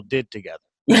just all did together.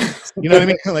 You know what I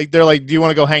mean? Like, they're like, do you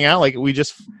want to go hang out? Like, we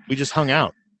just hung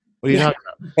out. What are you talking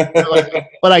about? Like,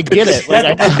 but I get it.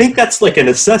 Like, I think that's like a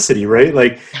necessity, right?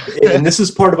 Like, and this is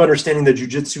part of understanding the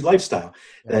jiu-jitsu lifestyle,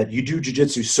 that you do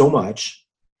jiu-jitsu so much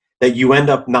that you end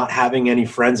up not having any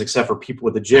friends except for people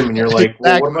at the gym, and you're like,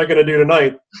 well, what am I going to do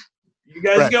tonight? You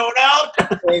guys going out?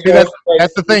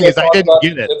 That's the thing, is I didn't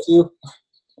get it.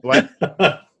 What?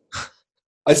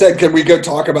 I said, can we go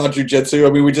talk about jiu-jitsu?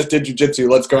 I mean, we just did jiu-jitsu.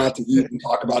 Let's go out to eat and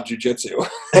talk about jiu-jitsu.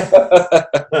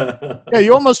 Yeah,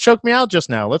 you almost choked me out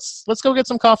just now. Let's go get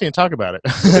some coffee and talk about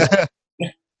it.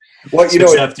 Well,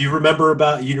 Jeff, do you remember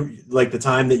about like the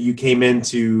time that you came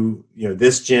into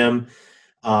this gym?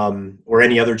 Or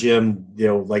any other gym,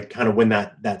 like kind of when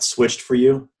that switched for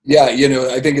you? Yeah,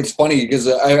 I think it's funny because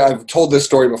I've told this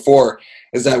story before.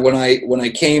 Is that when I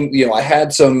came, I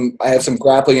had some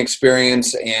grappling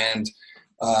experience and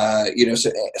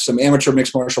some amateur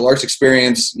mixed martial arts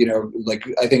experience. Like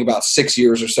I think about 6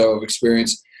 years or so of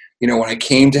experience. When I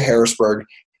came to Harrisburg.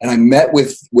 And I met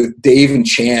with Dave and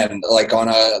Chan like on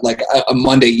a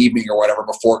Monday evening or whatever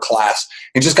before class,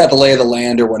 and just got the lay of the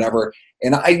land or whatever.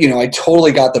 And I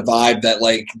totally got the vibe that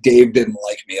like Dave didn't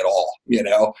like me at all,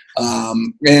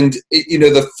 And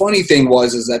the funny thing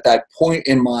is at that point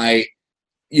in my,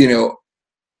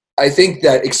 I think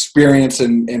that experience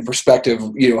and perspective,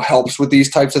 helps with these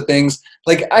types of things.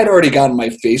 Like I'd already gotten my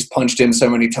face punched in so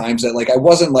many times that like I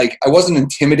wasn't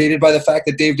intimidated by the fact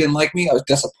that Dave didn't like me. I was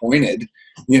disappointed.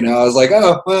 I was like,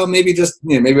 oh well, maybe I just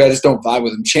don't vibe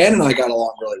with him. Chan and I got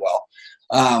along really well.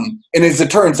 And as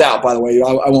it turns out, by the way,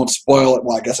 I won't spoil it.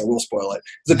 Well, I guess I will spoil it.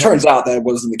 As it turns out, that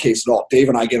wasn't the case at all. Dave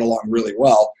and I get along really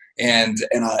well, and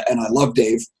I love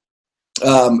Dave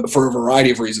for a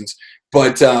variety of reasons.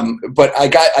 But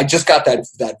I just got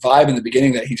that vibe in the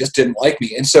beginning that he just didn't like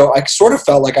me. And so I sort of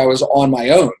felt like I was on my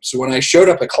own. So when I showed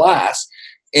up at class,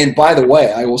 and by the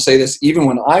way, I will say this, even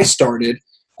when I started,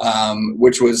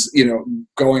 which was,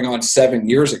 going on 7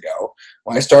 years ago,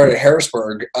 when I started at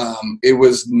Harrisburg, it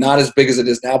was not as big as it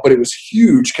is now, but it was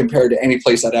huge compared to any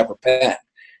place I'd ever been.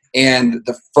 And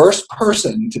the first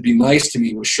person to be nice to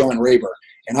me was Sean Raber,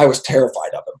 and I was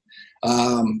terrified of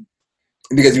him.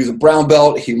 Because he was a brown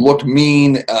belt, he looked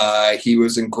mean, he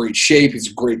was in great shape,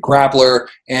 he's a great grappler,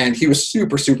 and he was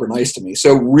super, super nice to me.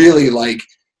 So really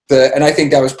and I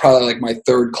think that was probably like my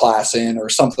third class in or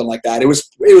something like that. It was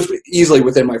easily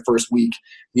within my first week,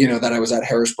 that I was at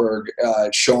Harrisburg.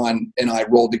 Sean and I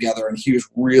rolled together, and he was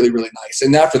really, really nice.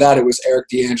 And after that, it was Eric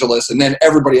DeAngelis, and then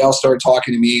everybody else started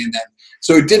talking to me, and then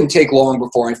so it didn't take long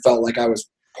before I felt like I was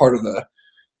part of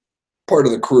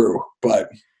the crew. But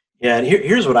yeah, and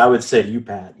here's what I would say to you,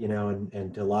 Pat,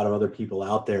 and to a lot of other people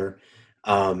out there,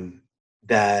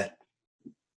 that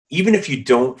even if you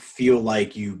don't feel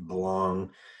like you belong,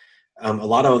 a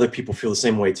lot of other people feel the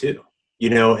same way too,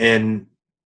 and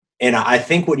I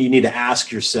think what you need to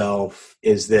ask yourself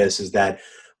is that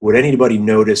would anybody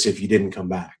notice if you didn't come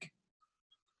back?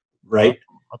 Right?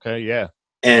 Okay. Yeah.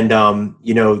 And,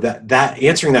 that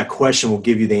answering that question will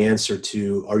give you the answer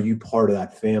to, are you part of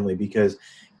that family? Because,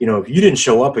 if you didn't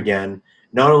show up again,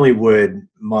 not only would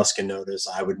Muskin notice,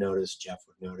 I would notice, Jeff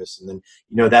would notice. And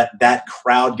then, that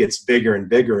crowd gets bigger and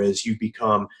bigger as you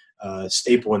become a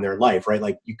staple in their life, right?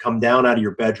 Like you come down out of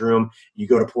your bedroom, you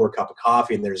go to pour a cup of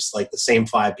coffee, and there's like the same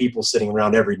 5 people sitting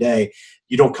around every day.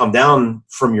 You don't come down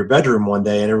from your bedroom one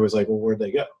day and everyone's like, well, where'd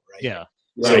they go? Right. Yeah.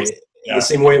 So the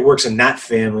same way it works in that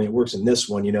family, it works in this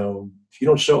one. If you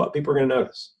don't show up, people are going to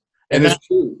notice. And it's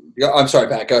true. I'm sorry,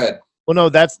 Pat, go ahead. Well, no,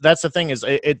 that's the thing is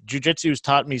jiu-jitsu has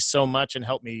taught me so much and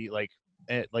helped me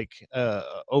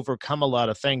overcome a lot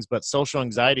of things. But social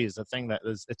anxiety is the thing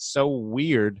it's so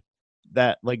weird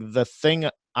that like the thing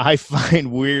I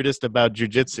find weirdest about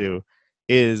jiu-jitsu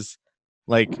is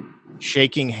like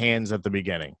shaking hands at the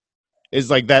beginning. Is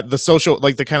like that the social,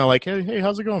 like the kind of like, hey,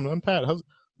 how's it going? I'm Pat.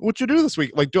 What you do this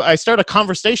week? Like, I start a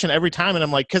conversation every time, and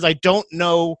I'm like, because I don't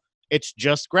know. It's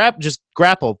just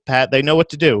grapple, Pat. They know what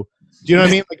to do. Do you know what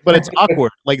I mean? Like, but it's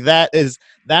awkward. Like that's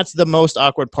the most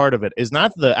awkward part of it. Is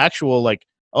not the actual like,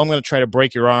 oh, I'm going to try to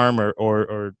break your arm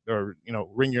or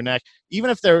wring your neck. Even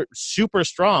if they're super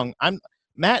strong,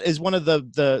 Matt is one of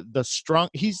the strong.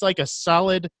 He's like a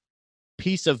solid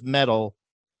piece of metal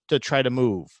to try to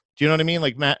move. Do you know what I mean?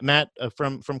 Like Matt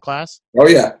from class. Oh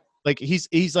yeah. Like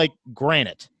he's like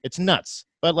granite. It's nuts.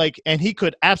 But like, and he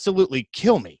could absolutely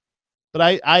kill me.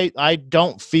 But I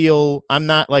don't feel, I'm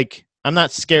not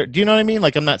scared. Do you know what I mean?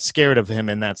 Like I'm not scared of him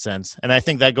in that sense. And I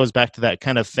think that goes back to that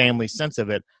kind of family sense of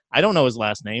it. I don't know his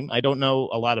last name. I don't know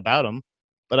a lot about him,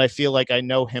 but I feel like I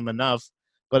know him enough.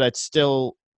 But it's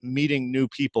still, meeting new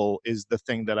people is the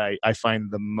thing that I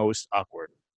find the most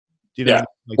awkward. Do you know? Yeah.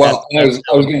 Like well, I was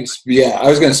going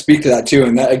to speak to that too.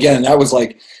 And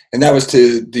that was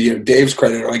to Dave's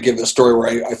credit. I give the story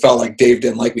where I felt like Dave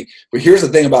didn't like me. But here's the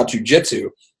thing about jiu-jitsu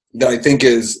that I think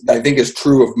is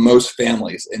true of most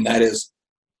families, and that is,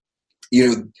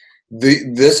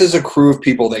 this is a crew of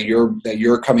people that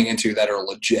you're coming into that are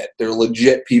legit. They're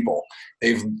legit people.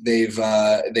 They've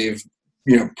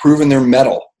proven their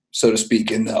mettle, so to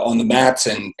speak, on the mats,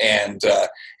 and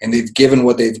they've given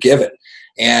what they've given.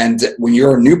 And when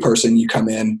you're a new person, you come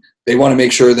in, they want to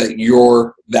make sure that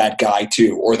you're that guy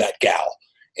too, or that gal.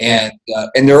 And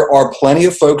there are plenty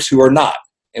of folks who are not,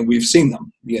 and we've seen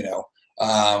them.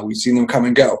 We've seen them come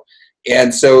and go.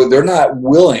 And so they're not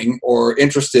willing or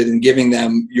interested in giving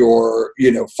them your,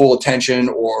 full attention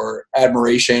or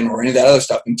admiration or any of that other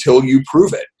stuff until you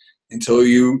prove it, until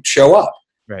you show up.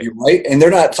 Right. And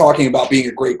they're not talking about being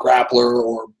a great grappler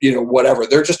or, whatever.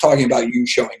 They're just talking about you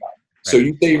showing up. Right. So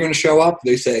you say you're going to show up.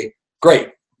 They say, great.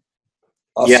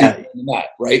 I'll see you on the mat.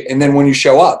 Right. And then when you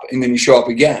show up, and then you show up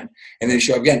again, and then you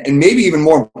show up again. And maybe even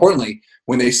more importantly,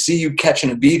 when they see you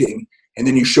catching a beating and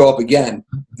then you show up again,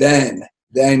 then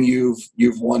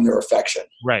you've won their affection.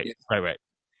 Right. Right.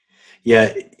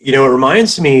 Yeah. It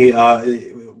reminds me,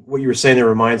 what you were saying, it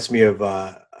reminds me of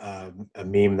a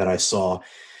meme that I saw.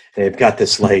 They've got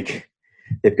this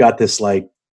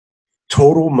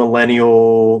total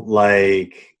millennial,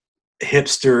 like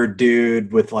hipster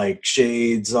dude with like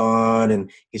shades on,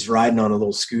 and he's riding on a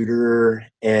little scooter,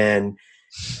 and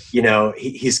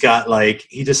he's got like,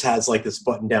 he just has like this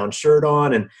button down shirt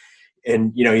on,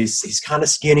 and he's kind of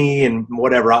skinny and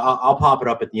whatever. I'll pop it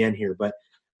up at the end here, but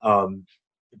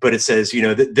it says,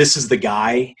 this is the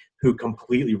guy who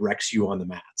completely wrecks you on the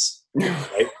mats.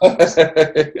 Right?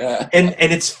 Yeah. And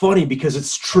it's funny because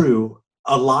it's true.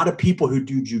 A lot of people who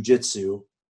do jiu-jitsu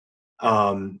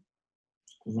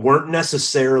weren't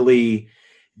necessarily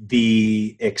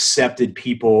the accepted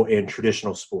people in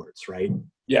traditional sports, right?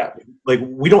 Yeah. Like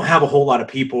we don't have a whole lot of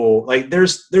people, like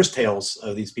there's tales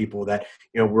of these people that,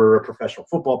 were a professional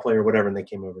football player or whatever, and they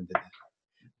came over and did that.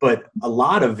 But a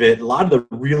lot of the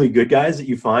really good guys that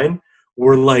you find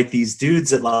were like these dudes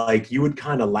that like you would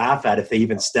kind of laugh at if they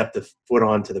even stepped a foot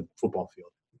onto the football field.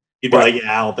 You'd be like,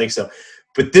 yeah, I don't think so.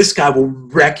 But this guy will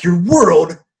wreck your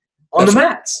world on the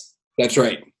mats. That's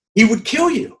right. He would kill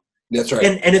you. That's right.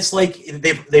 And it's like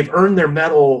they've earned their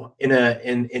medal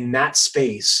in that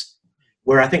space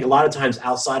where I think a lot of times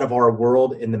outside of our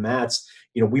world in the mats,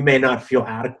 we may not feel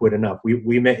adequate enough.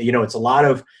 We may, it's a lot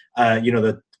of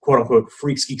the quote unquote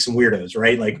freaks, geeks, and weirdos,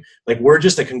 right? Like we're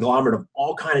just a conglomerate of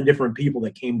all kind of different people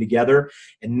that came together,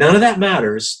 and none of that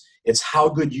matters. It's how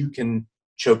good you can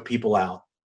choke people out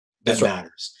that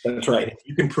matters. That's right. And if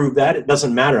you can prove that, it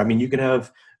doesn't matter. I mean, you can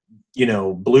have,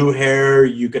 blue hair,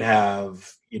 you could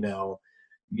have,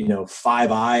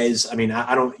 5 eyes. I mean,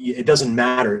 it doesn't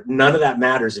matter. None of that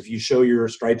matters. If you show your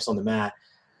stripes on the mat,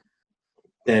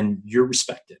 then you're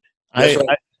respected.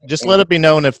 Just let it be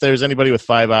known, if there's anybody with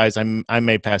 5 eyes, I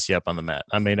may pass you up on the mat.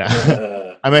 I may not.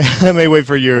 I may wait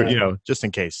for your, just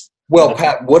in case. Well,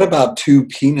 Pat, what about 2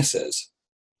 penises?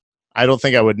 I don't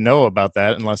think I would know about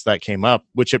that unless that came up,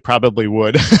 which it probably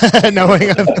would, knowing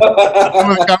some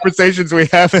of the conversations we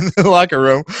have in the locker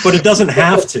room. But it doesn't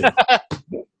have to.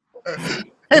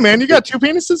 Hey, man, you got 2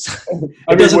 penises?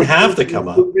 It doesn't have to come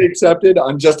up. Would be accepted.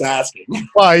 I'm just asking.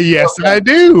 Why, yes, I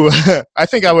do. I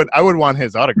think I would want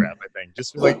his autograph, I think.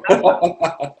 Just like,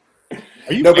 are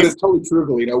you No, but it's totally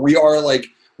true. You know, we are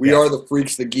the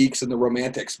freaks, the geeks, and the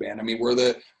romantics, man. I mean, we're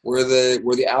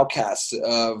the outcasts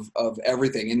of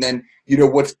everything. And then, you know,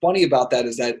 what's funny about that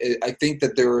is that I think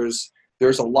that there's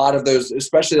a lot of those,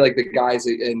 especially like the guys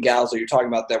and gals that you're talking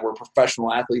about that were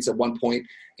professional athletes at one point,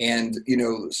 and you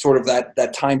know, sort of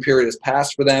that time period has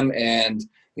passed for them, and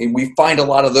we find a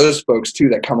lot of those folks too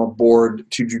that come aboard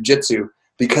to jiu-jitsu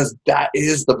because that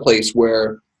is the place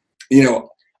where, you know,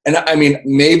 and I mean,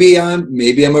 maybe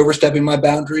I'm overstepping my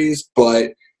boundaries,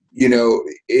 but you know,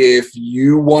 if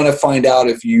you want to find out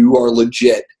if you are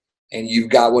legit and you've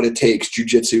got what it takes,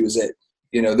 jiu-jitsu is it.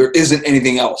 You know, there isn't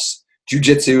anything else.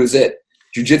 Jiu-jitsu is it.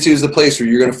 Jiu-jitsu is the place where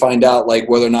you're going to find out like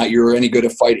whether or not you're any good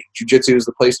at fighting. Jiu-jitsu is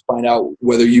the place to find out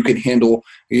whether you can handle,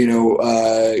 you know,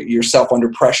 yourself under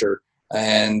pressure.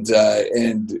 And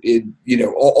it, you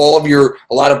know,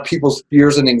 a lot of people's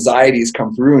fears and anxieties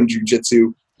come through in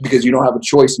jiu-jitsu because you don't have a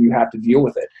choice and you have to deal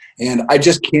with it. And I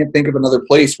just can't think of another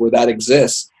place where that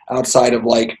exists outside of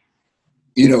like,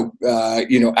 you know,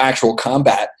 actual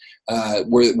combat,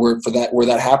 where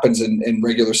that happens in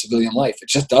regular civilian life. It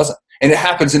just doesn't. And it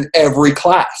happens in every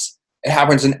class.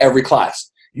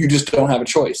 You just don't have a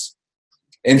choice.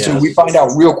 And so we find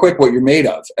out real quick what you're made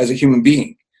of as a human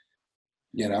being,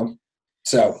 you know?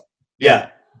 So. Yeah.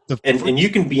 And you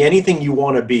can be anything you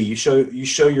want to be. You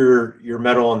show your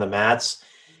medal on the mats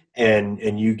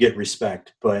and you get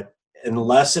respect. But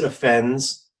unless it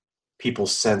offends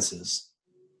people's senses,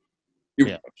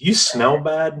 if you smell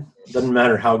bad, doesn't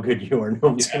matter how good you are. It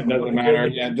doesn't matter.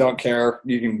 Yeah, don't care.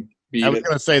 You can beat I was it.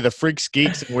 going to say the freaks,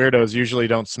 geeks, and weirdos usually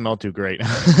don't smell too great. We're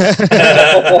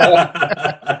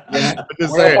not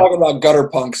talking about gutter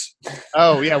punks.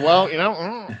 Oh, yeah. Well, you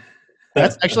know,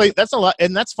 that's a lot.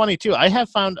 And that's funny, too. I have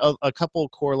found a couple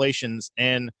correlations,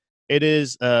 and it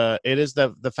is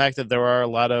the fact that there are a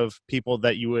lot of people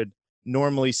that you would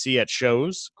normally see at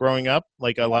shows growing up.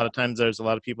 Like a lot of times there's a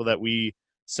lot of people that we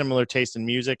similar taste in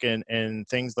music and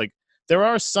things like there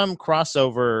are some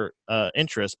crossover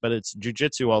interests, but it's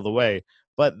jiu-jitsu all the way.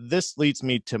 But this leads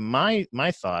me to my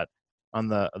thought on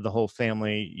the whole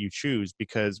family you choose,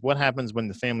 because what happens when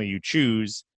the family you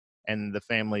choose and the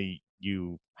family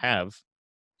you have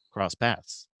cross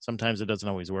paths? Sometimes it doesn't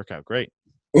always work out great.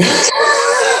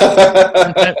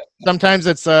 sometimes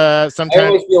it's sometimes I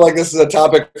almost feel like this is a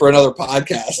topic for another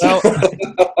podcast. Well,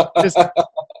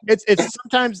 it's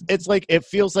sometimes it's like it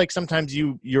feels like sometimes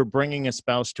you're bringing a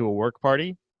spouse to a work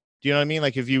party. Do you know what I mean?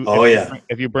 Like if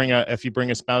you bring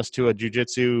a spouse to a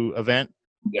jiu-jitsu event,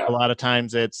 a lot of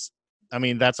times that's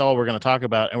all we're going to talk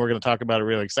about, and we're going to talk about it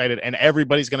really excited, and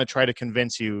everybody's going to try to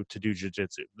convince you to do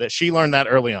jiu-jitsu. That she learned that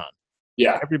early on.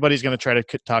 Yeah, everybody's going to try to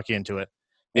talk you into it.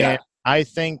 Yeah, and I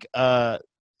think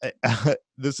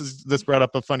this brought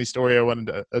up a funny story I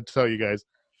wanted to tell you guys.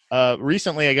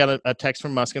 Recently, I got a text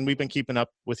from Muskin. We've been keeping up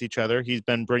with each other. He's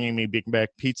been bringing me Big Mac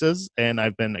pizzas, and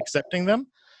I've been accepting them.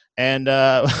 And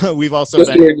we've also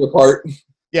just doing your part.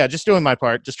 Yeah, just doing my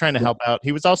part, just trying to help out.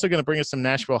 He was also going to bring us some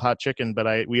Nashville hot chicken,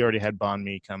 but we already had banh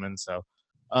mi coming. So,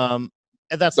 and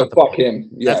that's so not the fuck story. him.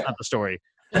 Yeah. That's not the story.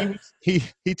 He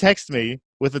texted me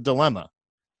with a dilemma.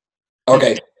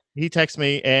 Okay. He texted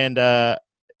me and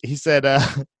he said,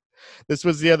 this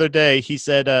was the other day. He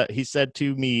said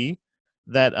to me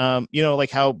that, you know,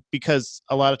 like how, because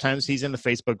a lot of times he's in the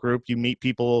Facebook group, you meet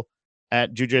people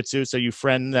at jiu-jitsu, so you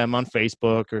friend them on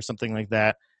Facebook or something like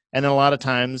that. And then a lot of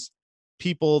times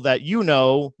people that you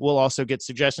know will also get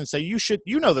suggestions, say, you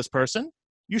know this person.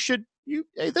 Hey,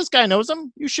 this guy knows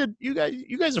him. You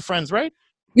guys are friends, right?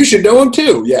 You should know him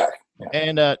too. Yeah.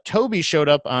 And Toby showed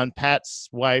up on Pat's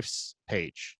wife's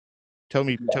page.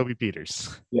 Toby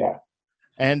Peters. Yeah.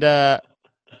 And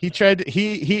he texted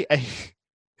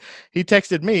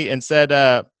me and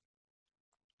said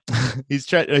he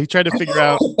tried to figure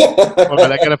out hold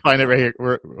on, I gotta find it right here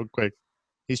real quick.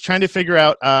 He's trying to figure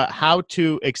out how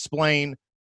to explain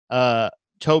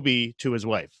Toby to his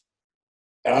wife.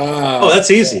 Oh, that's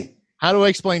easy. How do I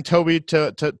explain Toby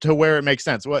to where it makes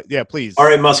sense? What? Yeah, please. All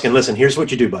right, Muskin, listen, here's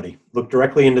what you do, buddy. Look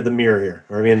directly into the mirror here,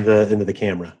 or into the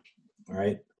camera. All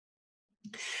right.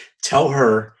 Tell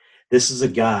her this is a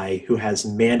guy who has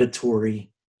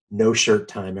mandatory no shirt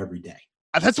time every day.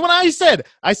 That's what I said.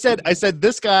 I said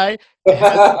this guy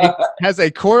has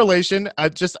a correlation.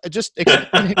 Just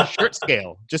explain his shirt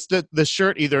scale. Just the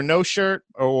shirt, either no shirt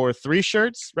or 3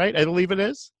 shirts, right? I believe it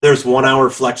is. There's 1 hour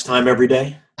flex time every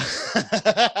day.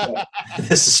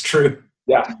 This is true.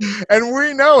 Yeah. And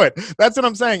we know it. That's what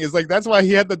I'm saying. Is like, that's why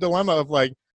he had the dilemma of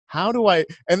like, how do I,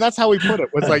 and that's how he put it.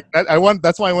 Was like,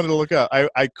 that's why I wanted to look up.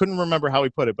 I couldn't remember how he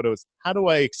put it, but it was, how do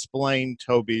I explain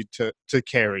Toby to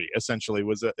Carrie, essentially,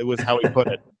 it was how he put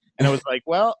it. And I was like,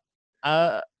 well,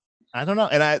 I don't know.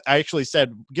 And I actually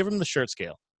said, give him the shirt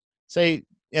scale. Say,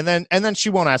 and then she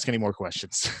won't ask any more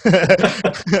questions.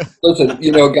 Listen,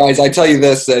 guys, I tell you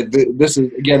this, this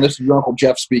is your Uncle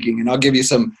Jeff speaking, and I'll give you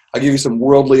some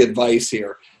worldly advice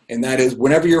here. And that is,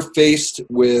 whenever you're faced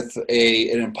with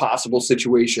an impossible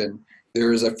situation,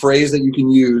 there is a phrase that you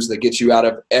can use that gets you out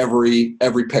of every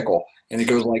pickle. And it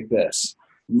goes like this: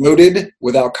 noted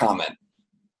without comment.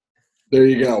 There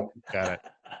you go. Got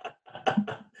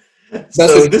it.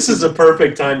 So this is a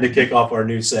perfect time to kick off our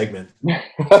new segment.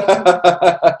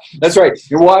 That's right.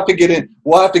 We'll have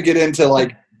to get into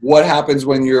like what happens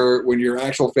when your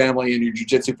actual family and your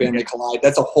jiu-jitsu family collide.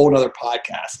 That's a whole other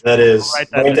podcast. That is.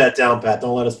 Write that down, Pat.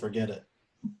 Don't let us forget it.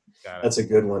 That's a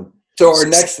good one. So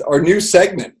our new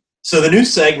segment. So the new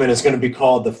segment is going to be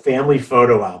called the Family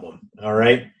Photo Album. All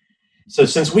right. So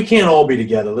since we can't all be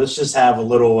together, let's just have a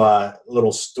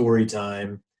little story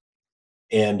time.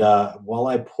 And while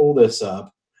I pull this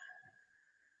up,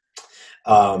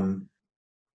 what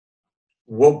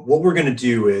we're going to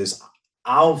do is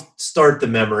I'll start the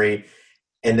memory,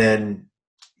 and then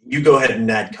you go ahead and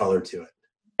add color to it.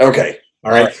 Okay.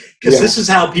 All right. Because this is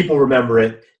how people remember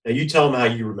it. Now you tell them how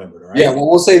you remember it. All right. Yeah. Well,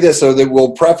 we'll say this so that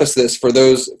we'll preface this for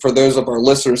those of our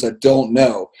listeners that don't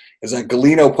know, is that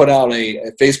Galeno put out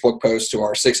a Facebook post to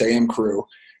our 6 a.m. crew,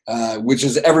 which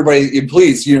is everybody.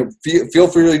 Please, feel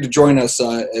free to join us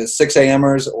as 6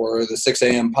 a.m.ers or the 6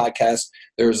 a.m. podcast.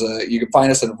 You can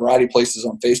find us in a variety of places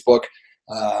on Facebook.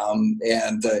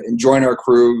 And join our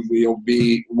crew. You'll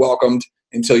be welcomed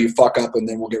until you fuck up, and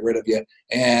then we'll get rid of you.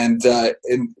 And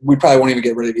we probably won't even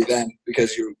get rid of you then,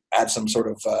 because you add some sort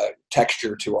of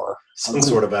texture to our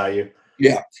sort of value.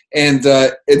 Yeah. And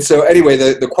so anyway,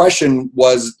 the question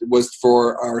was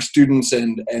for our students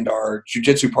and our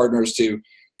jiu-jitsu partners to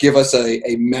give us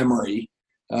a memory,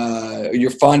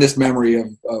 your fondest memory of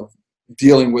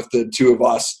dealing with the two of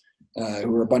us.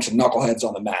 Who are a bunch of knuckleheads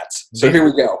on the mats. So here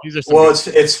we go. Well,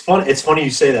 it's fun. It's funny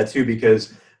you say that too,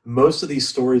 because most of these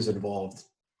stories involved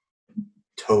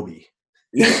Toby.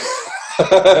 It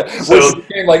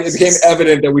became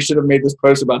evident that we should have made this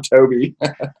post about Toby.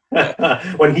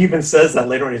 When he even says that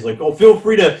later on, he's like, "Oh, feel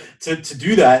free to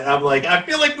do that." And I'm like, "I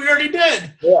feel like we already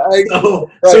did." Yeah,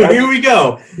 so here we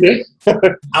go.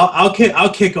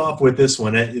 I'll kick off with this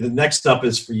one. The next up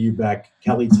is for you, Beck.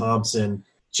 Kelly Thompson.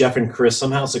 Jeff and Chris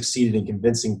somehow succeeded in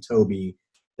convincing Toby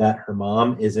that her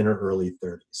mom is in her early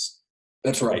 30s.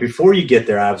 That's right. Before you get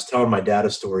there, I was telling my dad a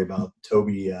story about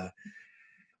Toby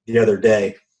the other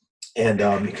day. And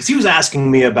because he was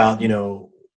asking me about,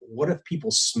 what if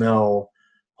people smell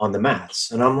on the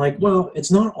mats? And I'm like, well, it's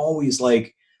not always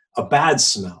like a bad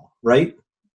smell, right?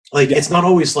 Like, it's not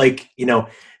always like,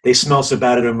 they smell so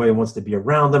bad that everybody wants to be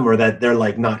around them, or that they're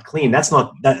like not clean. That's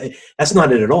not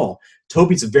it at all.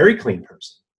 Toby's a very clean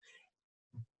person.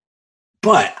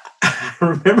 But I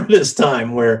remember this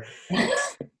time where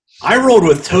I rolled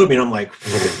with Toby, and I'm like,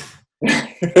 what is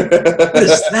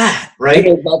that, right? I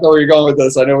know exactly where you're going with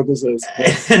this. I know what this is.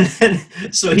 And then,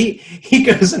 so he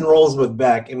goes and rolls with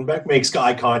Beck, and Beck makes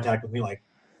eye contact with me like,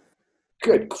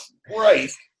 good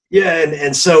Christ. Yeah,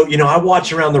 and so, I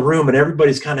watch around the room, and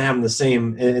everybody's kind of having the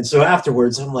same. And so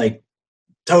afterwards, I'm like,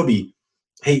 Toby,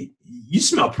 hey, you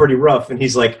smell pretty rough. And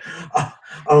he's like,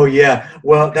 oh yeah,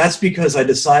 well, that's because I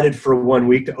decided for 1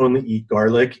 week to only eat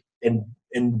garlic and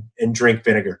drink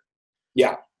vinegar.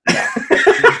 Yeah.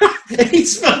 And he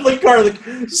smelled like garlic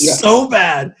so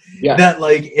bad that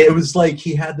it was like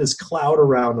he had this cloud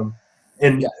around him,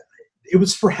 and it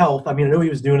was for health. I mean, I know he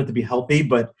was doing it to be healthy,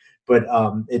 but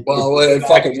it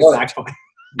fucking worked.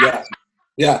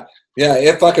 Yeah,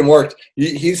 it fucking worked.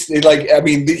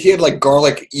 He had like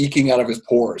garlic eking out of his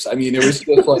pores. I mean, it was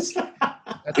just like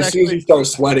as soon as he started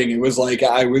sweating, it was like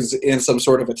I was in some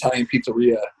sort of Italian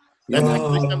pizzeria.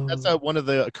 That's one of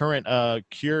the current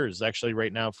cures actually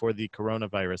right now for the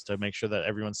coronavirus, to make sure that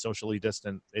everyone's socially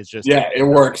distant. It's just it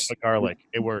works. Garlic,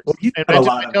 it works. Well, and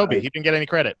mentioned Toby, he didn't get any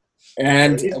credit.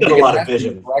 And he's got a lot of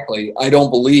vision. Correctly, I don't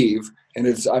believe, and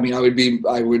it's. I mean, I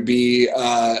would be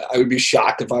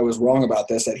shocked if I was wrong about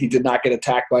this, that he did not get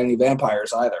attacked by any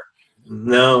vampires either.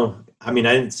 No, I mean,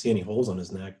 I didn't see any holes on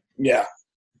his neck. Yeah.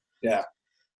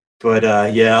 But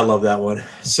yeah, I love that one.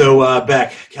 So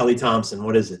Beck, Kelly Thompson,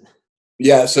 what is it?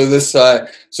 Yeah, so this so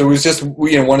it was just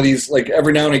one of these, like,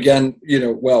 every now and again,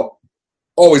 well,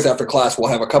 always after class we'll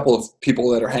have a couple of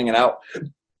people that are hanging out,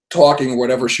 talking or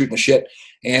whatever, shooting the shit,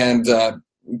 and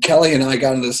Kelly and I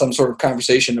got into some sort of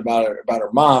conversation about her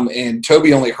mom, and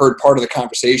Toby only heard part of the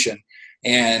conversation,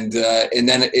 and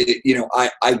then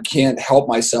I can't help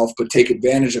myself but take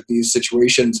advantage of these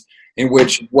situations in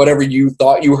which whatever you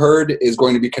thought you heard is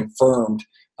going to be confirmed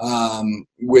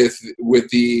with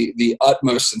the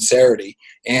utmost sincerity.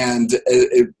 And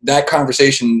that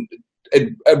conversation,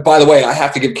 by the way, I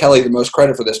have to give Kelly the most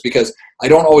credit for this, because I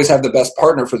don't always have the best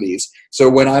partner for these. So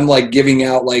when I'm like giving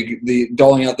out, like,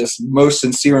 doling out this most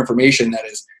sincere information that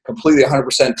is completely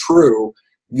 100% true,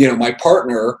 my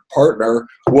partner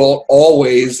will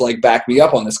always, like, back me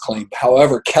up on this claim.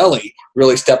 However, Kelly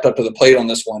really stepped up to the plate on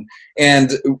this one.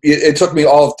 And it took me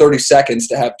all of 30 seconds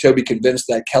to have Toby convinced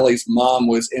that Kelly's mom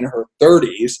was in her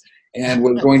 30s and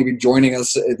was going to be joining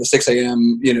us at the 6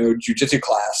 a.m., jiu-jitsu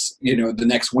class, the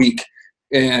next week.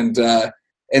 And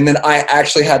then I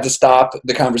actually had to stop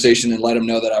the conversation and let him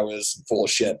know that I was full of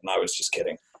shit and I was just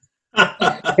kidding.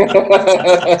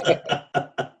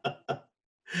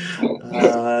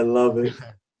 I love it.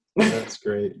 That's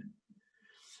great.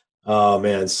 Oh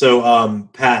man. So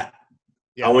Pat,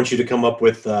 Yeah. I want you to come up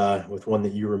with one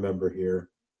that you remember here.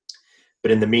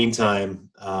 But in the meantime,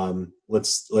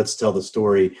 let's tell the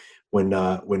story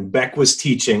when Beck was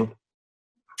teaching.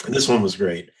 And this one was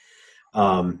great.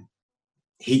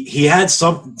 He had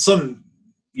some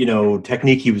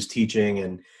technique he was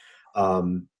teaching,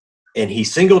 and he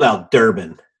singled out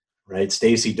Durbin, right?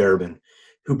 Stacy Durbin,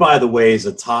 who, by the way, is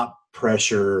a top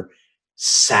pressure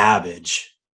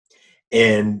savage,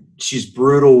 and she's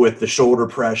brutal with the shoulder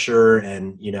pressure,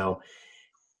 and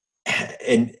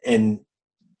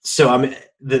so I mean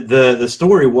the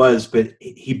story was, but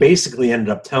he basically ended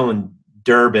up telling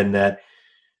Durbin that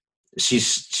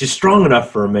she's strong enough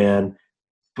for a man,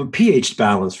 but pH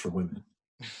balanced for women.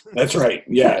 That's right.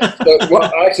 Yeah. So,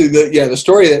 well, actually, the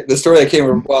story that came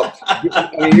from, well,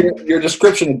 I mean, your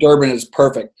description of Durbin is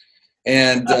perfect,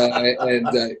 and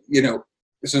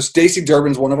so Stacy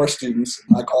Durbin's one of our students.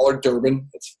 I call her Durbin.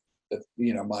 It's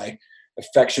my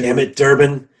affectionate. Damn it,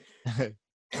 Durbin.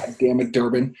 God damn it,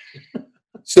 Durbin.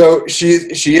 So she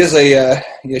is she's a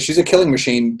killing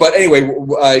machine. But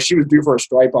anyway, she was due for a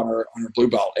stripe on her blue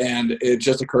belt, and it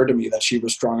just occurred to me that she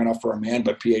was strong enough for a man,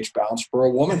 but pH balanced for a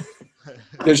woman,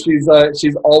 because she's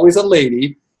always a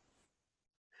lady,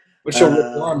 but she'll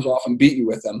rip your arms off and beat you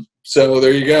with them. So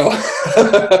there you go.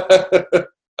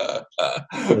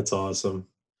 That's awesome.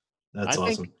 That's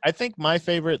awesome. I think my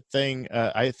favorite thing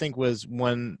was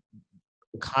when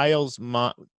Kyle's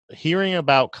mom, hearing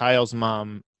about Kyle's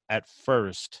mom at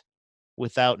first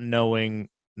without knowing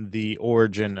the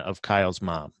origin of Kyle's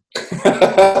mom.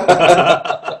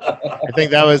 I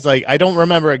think that was like, I don't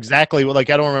remember exactly, I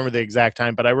don't remember the exact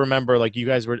time, but I remember like you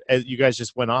guys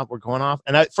just were going off.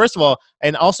 And first of all,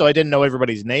 and also I didn't know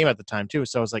everybody's name at the time too.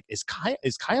 So I was like, is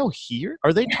Kyle here?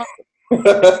 Are they talking?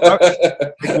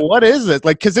 Like, what is it?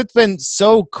 Like, cause it's been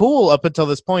so cool up until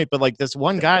this point, but like this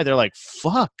one guy, they're like,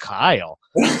 fuck Kyle.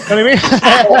 You know what I mean?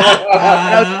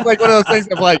 That's like one of those things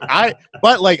of like, I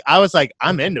was like,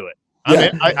 I'm into it.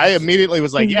 I immediately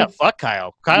was like, yeah, fuck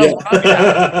Kyle. Kyle.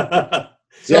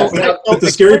 But the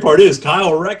scary part is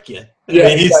Kyle will wreck you.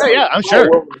 Yeah, I'm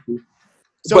sure.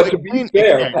 So, but to be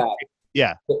fair, Pat,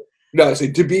 yeah. No,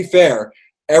 so to be fair,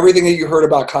 everything that you heard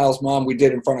about Kyle's mom, we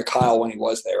did in front of Kyle when he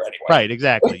was there anyway. Right,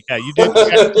 exactly. Yeah, you did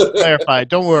clarify.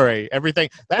 Don't worry. Everything.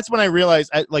 That's when I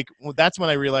realized.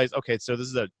 Okay, so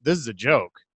this is a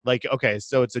joke. Like, okay,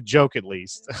 so it's a joke at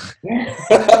least.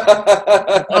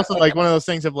 Also, like one of those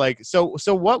things of like, so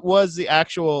what was the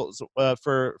actual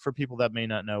for people that may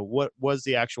not know, what was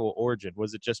the actual origin?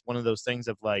 Was it just one of those things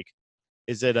of like,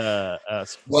 is it a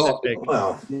specific?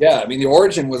 Well, yeah. I mean, the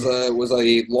origin was a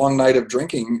long night of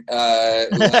drinking,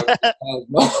 and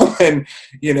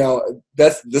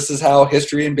this is how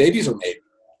history and babies are made.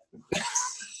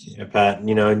 Yeah, Pat.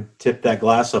 Tip that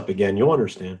glass up again. You'll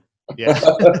understand. Yeah,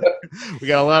 we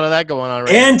got a lot of that going on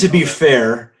right and now. To be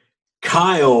fair,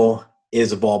 Kyle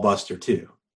is a ball buster too.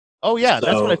 Oh yeah,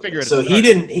 that's what I figured. So he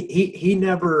didn't. He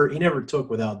never took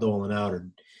without doling out, or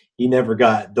he never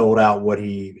got doled out what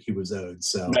he was owed.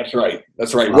 So that's right.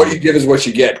 What you give is what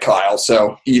you get, Kyle.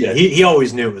 So he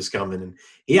always knew it was coming, and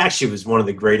he actually was one of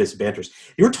the greatest banters.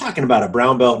 You were talking about a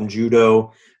brown belt in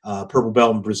judo, purple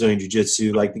belt in Brazilian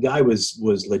jiu-jitsu. Like the guy was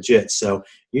legit. So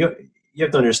you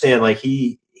have to understand, like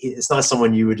it's not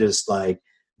someone you would just like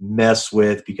mess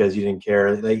with because you didn't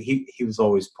care. Like he was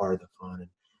always part of the fun.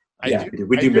 And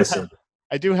we do miss him.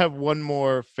 I do have one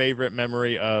more favorite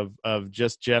memory of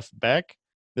just Jeff Beck.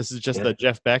 This is just the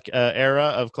Jeff Beck era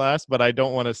of class, but I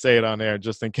don't want to say it on air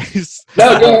just in case.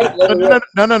 No, go ahead.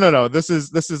 No. This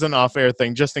is an off-air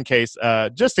thing, just in case.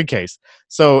 Just in case.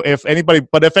 So if anybody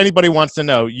wants to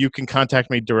know, you can contact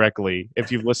me directly if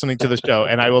you're listening to the show,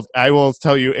 and I will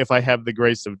tell you if I have the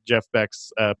grace of Jeff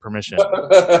Beck's permission.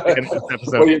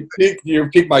 Well, you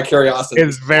piqued my curiosity.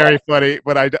 It's very funny,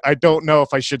 but I don't know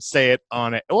if I should say it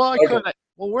on it. Well, I could.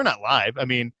 Well, we're not live. I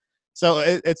mean. So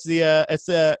it's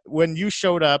the when you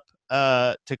showed up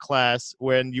to class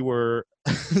when you were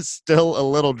still a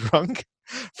little drunk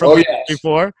from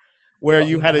before, where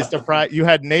you had a surprise, you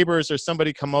had neighbors or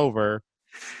somebody come over,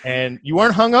 and you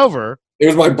weren't hungover. It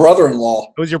was my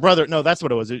brother-in-law. It was your brother. No, that's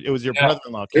what it was. It was your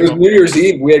brother-in-law. It was New Year's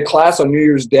Eve. We had class on New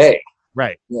Year's Day.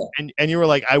 Right. Yeah. And you were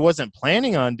like, I wasn't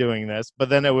planning on doing this, but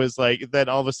then it was like, then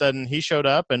all of a sudden he showed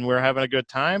up and we're having a good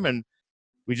time and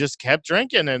we just kept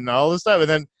drinking and all this stuff, and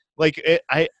then. Like it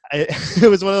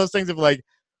was one of those things of like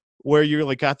where you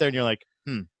like got there and you're like,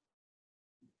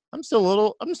 I'm still a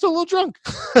little drunk.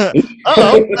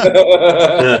 Uh-oh.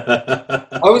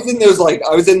 I was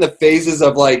in the phases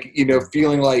of like, you know,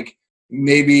 feeling like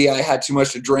maybe I had too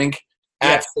much to drink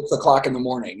at 6 o'clock in the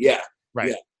morning. Yeah.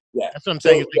 Right. Yeah. That's what I'm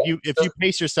saying. So, if you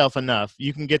pace yourself enough,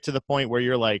 you can get to the point where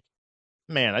you're like,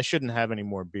 man, I shouldn't have any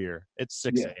more beer. It's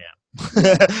 6 a.m.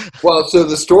 Well, so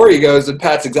the story goes, and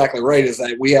Pat's exactly right, is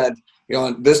that we had, you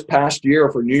know, this past year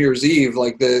for New Year's Eve,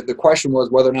 like the question was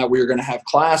whether or not we were going to have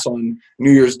class on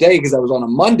New Year's Day because that was on a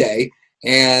Monday,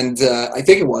 and I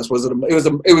think it was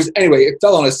anyway. It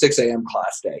fell on a 6 a.m.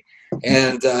 class day,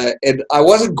 and I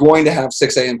wasn't going to have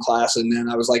 6 a.m. class, and then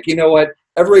I was like, you know what,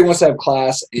 everybody wants to have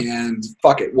class, and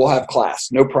fuck it, we'll have class,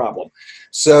 no problem.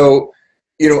 So.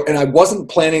 You know, and I wasn't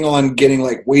planning on getting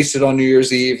like wasted on New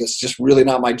Year's Eve. It's just really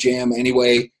not my jam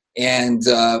anyway. And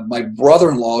my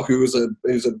brother-in-law, who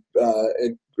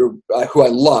I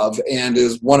love and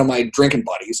is one of my drinking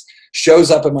buddies, shows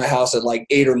up at my house at like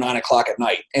 8 or 9 o'clock at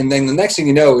night. And then the next thing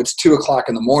you know, it's 2 o'clock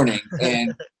in the morning,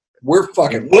 and we're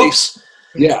fucking wasted.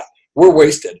 Yeah, we're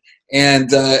wasted.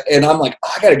 And I'm like,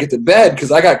 I got to get to bed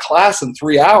because I got class in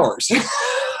 3 hours.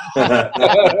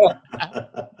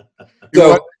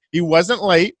 So. He wasn't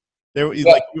late. There, I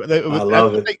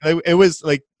love it.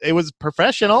 It was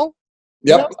professional.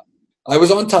 Yep, you know? I was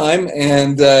on time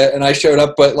and I showed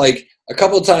up, but like a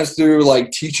couple of times through like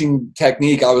teaching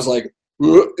technique, I was like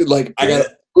I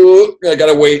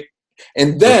gotta wait,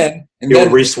 and then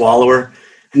re-swallower.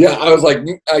 Yeah, I was like,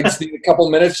 I just need a couple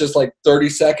minutes, just like 30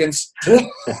 seconds.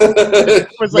 It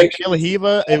was like De La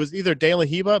Hiva. It was either De La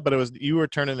Hiva, but you were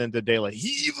turning into De La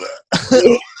Hiva.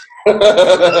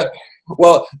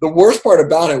 Well, the worst part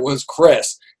about it was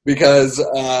Chris, because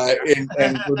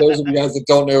and for those of you guys that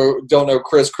don't know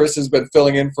Chris has been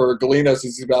filling in for Galeno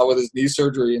since he's about with his knee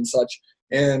surgery and such,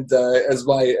 and as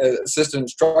my assistant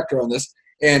instructor on this,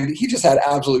 and he just had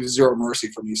absolutely zero mercy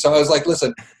for me. So I was like,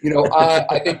 listen, you know,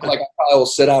 I think like I probably will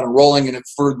sit out on rolling, and if,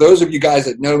 for those of you guys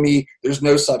that know me, there's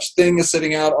no such thing as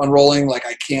sitting out on rolling. Like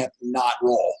I can't not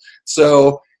roll.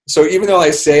 So even though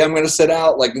I say I'm going to sit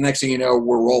out, like the next thing you know,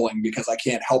 we're rolling because I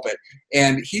can't help it.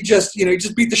 And he just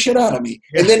beat the shit out of me.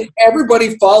 And then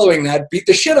everybody following that beat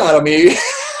the shit out of me.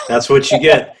 That's what you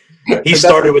get. He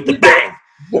started with the bang.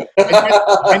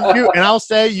 And I'll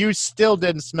say you still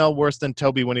didn't smell worse than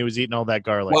Toby when he was eating all that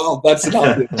garlic. Well, that's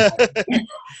enough.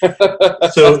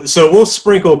 So we'll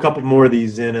sprinkle a couple more of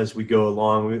these in as we go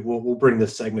along. We'll bring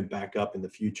this segment back up in the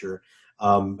future.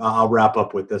 I'll wrap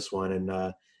up with this one.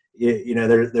 And, you know,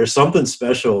 there's something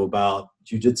special about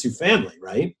Jiu-Jitsu family,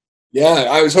 right? Yeah,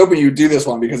 I was hoping you'd do this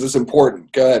one because it's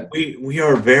important. Go ahead. We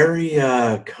are very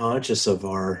conscious of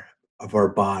our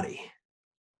body,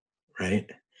 right?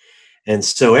 And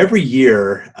so every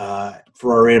year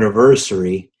for our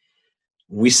anniversary,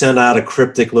 we send out a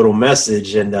cryptic little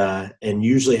message, and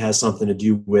usually has something to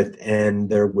do with, and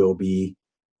there will be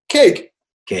cake.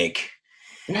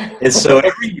 And so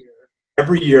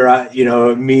every year, you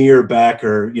know, me or Beck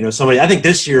or, you know, somebody, I think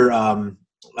this year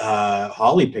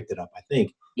Holly picked it up, I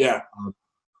think. Yeah.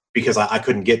 Because I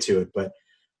couldn't get to it, but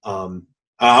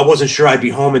I wasn't sure I'd be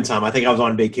home in time. I think I was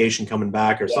on vacation coming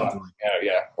back or something like that.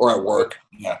 Yeah. Or at work.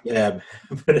 Yeah.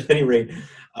 But at any rate,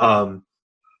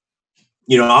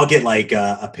 you know, I'll get like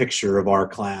a picture of our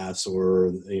class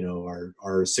or, you know,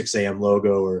 our 6 a.m.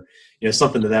 logo or, you know,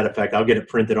 something to that effect. I'll get it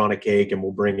printed on a cake and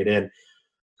we'll bring it in.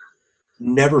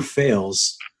 Never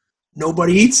fails.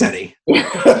 Nobody eats any.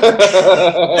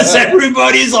 Because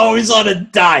everybody's always on a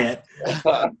diet.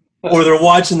 Or they're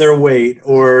watching their weight,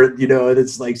 or, you know,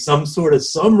 it's like some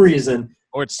reason.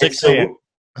 Or it's 6 a.m.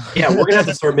 Yeah, we're going to have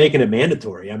to start making it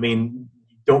mandatory. I mean,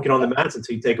 don't get on the mats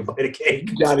until you take a bite of cake.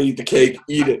 You gotta eat the cake.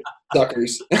 Eat it,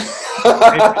 suckers.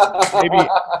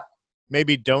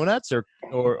 Maybe donuts or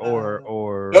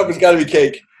Nope, it's gotta be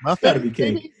cake. muffin. It's gotta be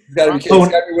cake. Maybe? It's gotta be cake.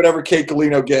 It's gotta be whatever cake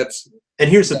Galino gets. And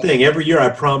here's the thing: every year I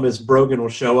promise Brogan will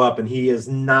show up, and he has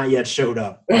not yet showed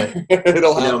up. But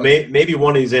It'll happen. maybe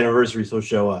one of these anniversaries he'll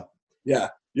show up. Yeah.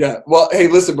 Well, hey,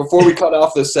 listen. Before we cut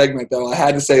off this segment, though, I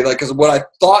had to say, because what I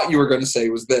thought you were going to say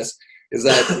was this: is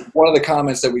that one of the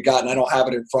comments that we got, and I don't have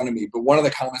it in front of me, but one of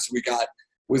the comments that we got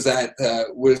was that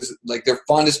was like their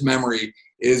fondest memory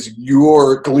is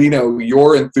your Galino,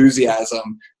 your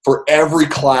enthusiasm for every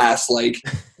class, like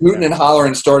hooting and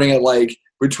hollering, starting at like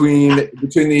between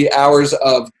the hours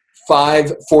of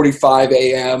 5:45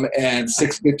 a.m. and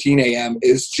 6:15 a.m.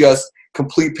 is just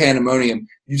complete pandemonium.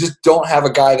 You just don't have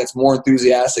a guy that's more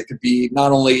enthusiastic to be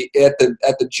not only at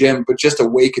the gym but just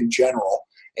awake in general.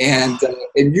 And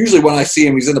usually when I see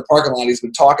him, he's in the parking lot. He's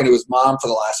been talking to his mom for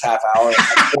the last half hour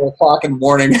at 4 o'clock in the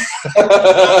morning,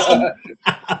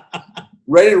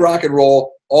 ready to rock and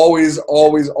roll. Always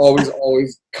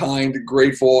kind,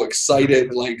 grateful,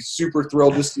 excited, like super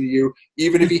thrilled to see you.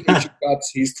 Even if he hits your guts,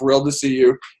 he's thrilled to see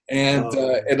you. And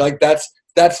like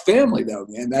that's family though,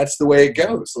 man. That's the way it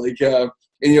goes. Like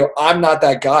I'm not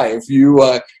that guy. If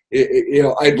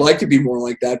I'd like to be more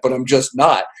like that, but I'm just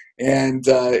not. And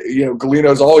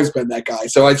Galino's always been that guy.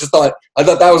 So I thought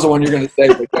that was the one you're going to say.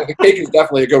 But the cake is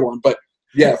definitely a good one. But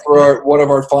yeah, for one of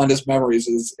our fondest memories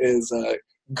is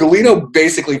Galino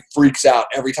basically freaks out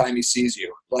every time he sees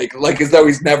you, like as though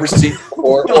he's never seen you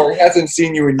before or hasn't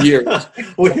seen you in years.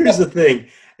 Well, here's the thing,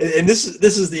 and this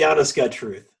is the honest gut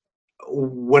truth.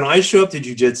 When I show up to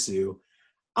jiu-jitsu,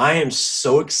 I am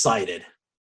so excited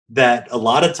that a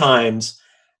lot of times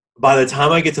by the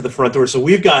time I get to the front door, so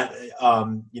we've got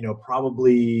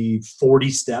probably 40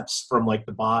 steps from like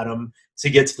the bottom to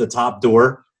get to the top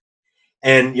door.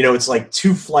 And, it's like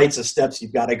 2 flights of steps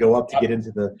you've got to go up to get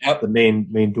into the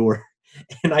main door.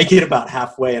 And I get about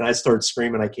halfway and I start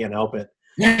screaming. I can't help it.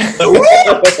 Yeah,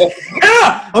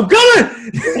 I'm coming.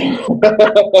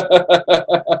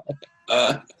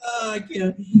 I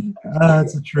can't.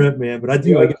 It's a trip, man. But I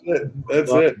do.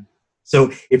 That's it.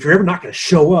 So if you're ever not going to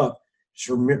show up, just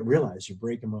realize you're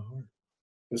breaking my heart.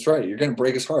 That's right. You're going to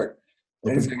break his heart.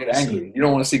 And he's going to get angry. You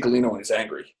don't want to see Galino when he's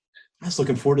angry. I was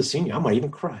looking forward to seeing you. I might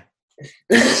even cry.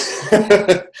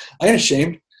 I ain't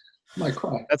ashamed. I might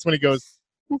cry. That's when he goes,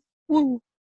 woo, woo,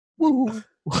 woo.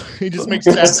 He just makes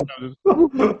sad sounds.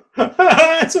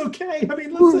 That's okay. I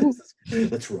mean,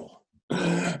 let's roll.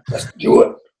 Let's do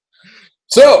it.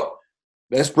 So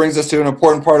this brings us to an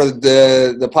important part of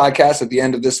the podcast at the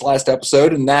end of this last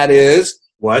episode, and that is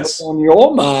what's on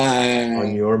your mind.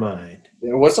 On your mind.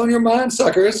 Yeah, what's on your mind,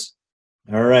 suckers?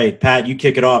 All right, Pat, you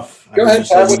kick it off. Go ahead,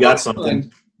 Pat. You got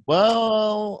something.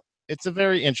 Well, it's a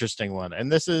very interesting one,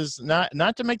 and this is not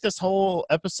to make this whole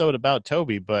episode about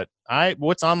Toby, but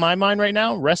what's on my mind right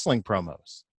now? Wrestling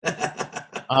promos.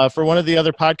 For one of the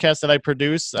other podcasts that I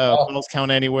produce, Falls Count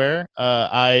Anywhere,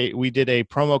 we did a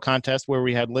promo contest where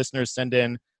we had listeners send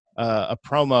in a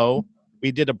promo.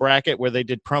 We did a bracket where they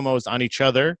did promos on each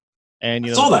other, and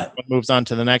I saw that. Moves on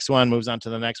to the next one.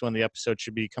 The episode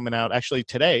should be coming out actually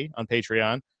today on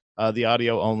Patreon. The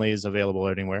audio only is available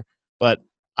anywhere, but.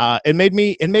 It made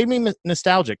me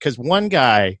nostalgic because one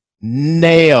guy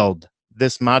nailed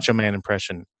this Macho Man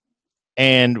impression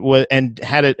and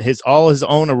had all his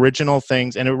own original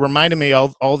things, and it reminded me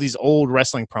of all these old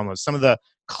wrestling promos, some of the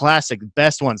classic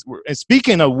best ones. And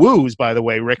speaking of woos, by the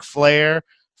way, Ric Flair,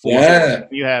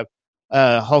 you have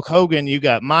Hulk Hogan, you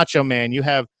got Macho Man, you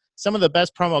have some of the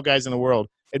best promo guys in the world.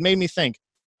 It made me think,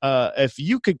 if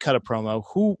you could cut a promo,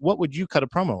 what would you cut a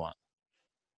promo on?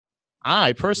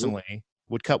 I personally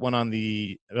would cut one on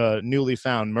the newly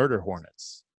found Murder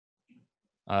Hornets.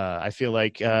 I feel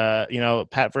like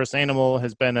Pat vs. Animal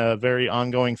has been a very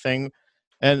ongoing thing,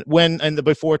 and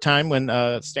before time when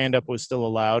stand up was still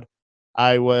allowed,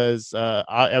 I was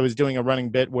doing a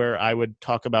running bit where I would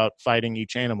talk about fighting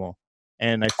each animal,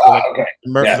 and I feel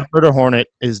the Murder Hornet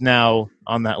is now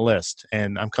on that list,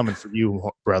 and I'm coming for you,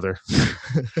 brother.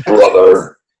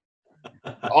 Brother.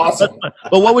 Awesome.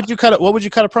 But what would you cut a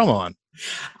promo on?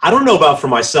 I don't know about for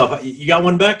myself. You got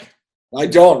one, Beck? I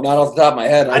don't. Not off the top of my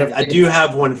head. I do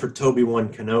have one for Toby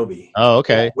One Kenobi. Oh,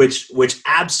 okay. Which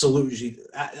absolutely,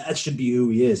 that should be who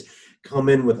he is. Come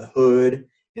in with a hood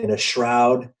and a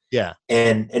shroud. Yeah.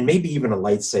 And maybe even a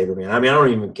lightsaber, man. I mean, I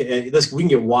don't even care. We can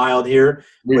get wild here.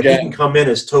 But he can come in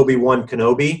as Toby One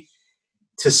Kenobi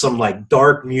to some like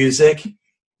dark music,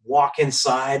 walk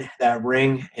inside that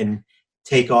ring and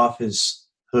take off his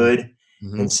hood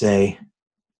and say,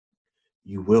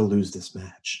 "You will lose this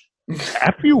match,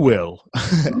 If you will.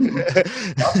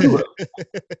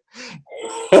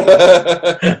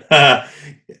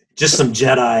 Just some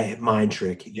Jedi mind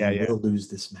trick. You Yeah. will lose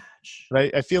this match.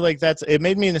 But I feel like it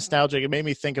made me nostalgic. It made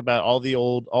me think about all the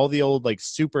old like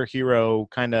superhero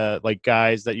kind of like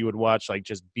guys that you would watch like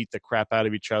just beat the crap out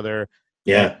of each other.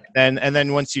 Yeah. And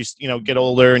then once you get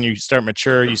older and you start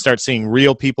mature, you start seeing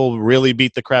real people really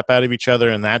beat the crap out of each other,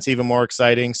 and that's even more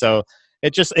exciting. So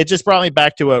it just brought me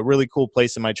back to a really cool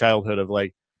place in my childhood of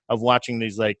watching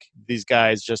these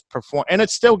guys just perform, and it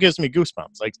still gives me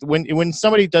goosebumps. Like when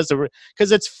somebody does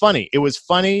because it's funny. It was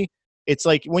funny. It's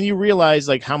like when you realize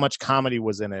like how much comedy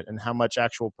was in it and how much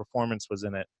actual performance was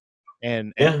in it,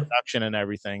 and production and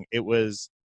everything. It was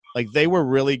like they were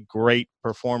really great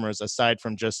performers aside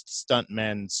from just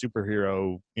stuntmen,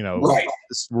 superhero, right.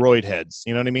 roid heads.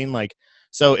 You know what I mean? Like,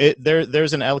 so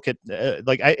there's an elegant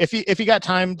if you got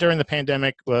time during the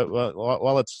pandemic,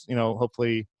 while it's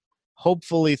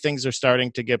hopefully things are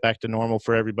starting to get back to normal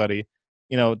for everybody,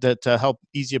 to help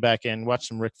ease you back in, watch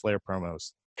some Ric Flair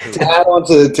promos. To add on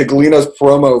to Galino's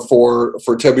promo for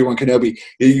Obi-Wan Kenobi,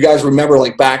 you guys remember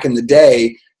like back in the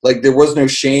day, like there was no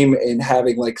shame in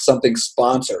having like something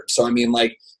sponsored. So I mean,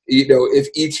 like if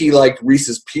ET liked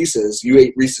Reese's Pieces, you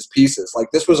ate Reese's Pieces. Like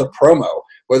this was a promo,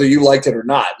 whether you liked it or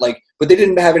not. Like, but they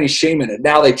didn't have any shame in it.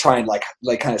 Now they try and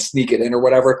like kind of sneak it in or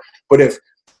whatever. But if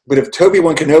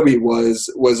Obi-Wan Kenobi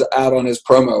was out on his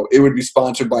promo, it would be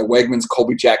sponsored by Wegmans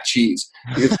Colby Jack Cheese.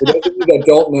 Because for those of you that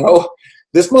don't know,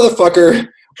 this motherfucker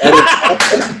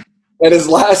at his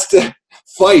last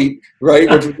fight, right,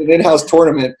 which was an in-house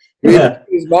tournament,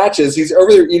 his matches, he's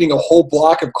over there eating a whole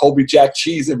block of Colby Jack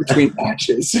cheese in between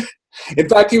matches. In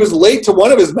fact, he was late to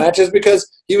one of his matches because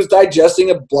he was digesting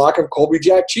a block of Colby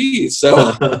Jack cheese.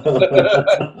 So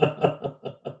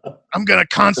I'm gonna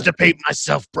constipate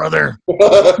myself, brother.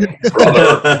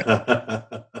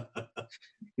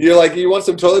 You're like, you want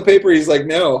some toilet paper? He's like,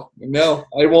 no,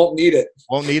 I won't need it.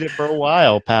 Won't need it for a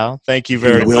while, pal. Thank you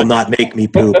very much. You will not make me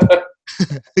poop.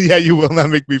 Yeah, you will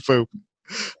not make me poop.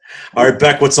 All right,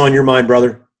 Beck, what's on your mind,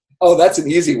 brother? Oh, that's an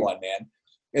easy one, man.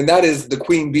 And that is the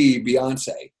Queen Bee,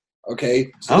 Beyonce. Okay?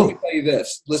 So let me tell you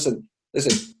this. Listen.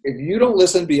 If you don't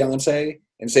listen to Beyonce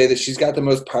and say that she's got the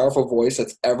most powerful voice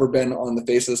that's ever been on the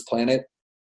face of this planet,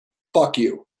 fuck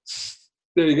you.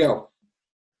 There you go.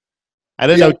 I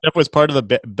didn't know Jeff was part of the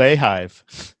Bayhive.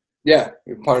 Yeah,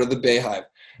 you're part of the Bayhive.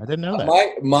 I didn't know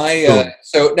that.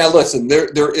 So now listen,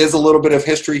 there is a little bit of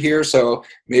history here, so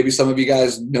maybe some of you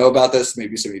guys know about this,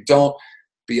 maybe some of you don't.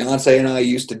 Beyonce and I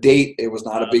used to date. It was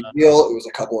not a big deal. It was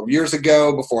a couple of years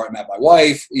ago before I met my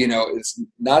wife. It's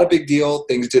not a big deal.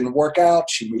 Things didn't work out.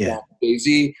 She moved on with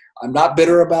Jay-Z. I'm not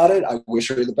bitter about it. I wish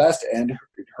her the best and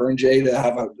her and Jay to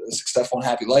have a successful and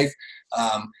happy life.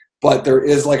 But there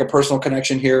is like a personal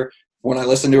connection here. When I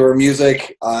listen to her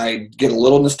music, I get a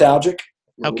little nostalgic.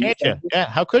 How can't you? Yeah,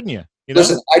 how couldn't you?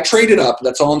 Listen, I traded up.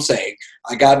 That's all I'm saying.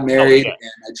 I got married and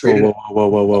I traded up.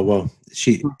 Whoa.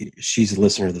 She's a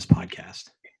listener to this podcast.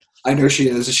 I know she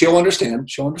is. She'll understand.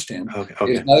 Okay.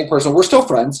 It's nothing personal. We're still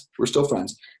friends.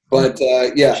 But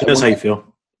yeah. She knows how you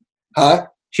feel. Huh?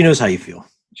 She knows how you feel.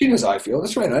 She knows how I feel.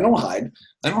 That's right. I don't hide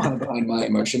behind my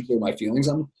emotions or my feelings.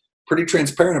 I'm pretty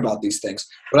transparent about these things.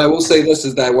 But I will say this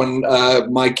is that when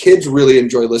my kids really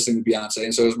enjoy listening to Beyonce,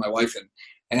 and so does my wife,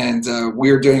 and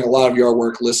we were doing a lot of yard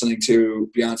work listening to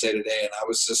Beyonce today, and I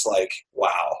was just like,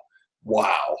 wow.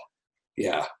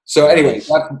 Yeah. So anyway,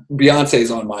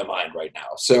 Beyonce's on my mind right now.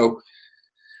 So,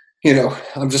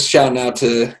 I'm just shouting out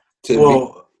to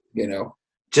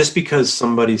just because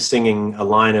somebody's singing a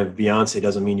line of Beyonce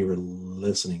doesn't mean you were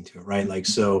listening to it, right? Like,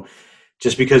 so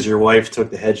just because your wife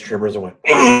took the hedge trimmers and went,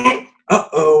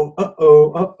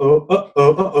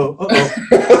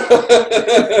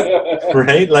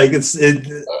 right? Like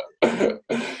it.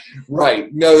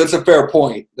 Right. No, that's a fair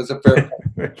point.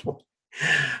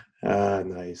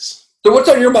 Nice. So what's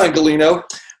on your mind, Galino?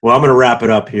 Well, I'm going to wrap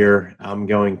it up here. I'm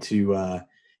going to,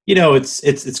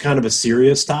 it's kind of a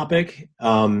serious topic.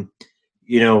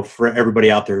 For everybody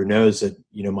out there who knows that,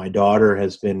 my daughter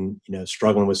has been,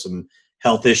 struggling with some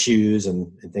health issues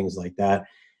and things like that.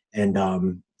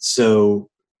 And so,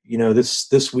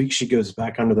 this week she goes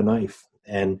back under the knife.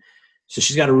 And so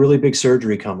she's got a really big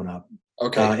surgery coming up.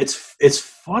 Okay. It's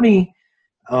funny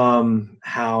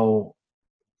how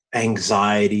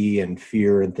anxiety and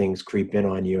fear and things creep in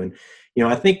on you. And,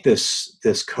 I think this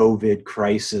COVID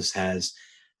crisis has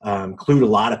clued a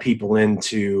lot of people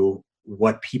into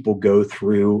what people go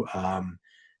through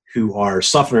who are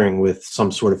suffering with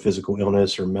some sort of physical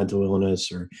illness or mental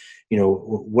illness or,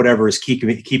 whatever is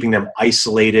keeping them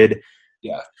isolated,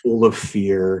 full of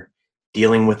fear,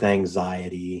 dealing with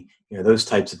anxiety, those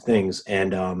types of things.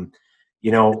 And,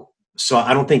 so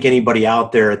I don't think anybody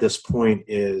out there at this point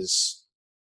is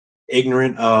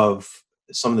ignorant of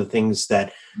some of the things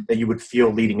that you would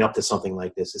feel leading up to something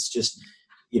like this. It's just,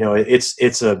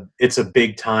 it's a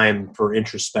big time for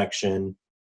introspection,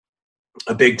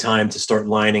 a big time to start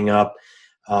lining up,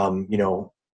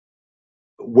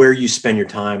 where you spend your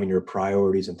time and your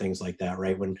priorities and things like that,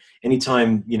 right?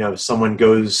 Anytime, someone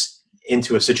goes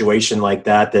into a situation like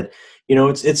that,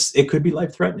 it could be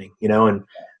life threatening, and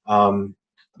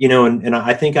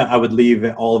I think I would leave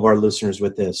all of our listeners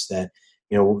with this, that,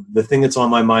 the thing that's on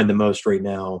my mind the most right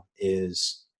now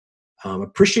is,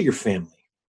 appreciate your family.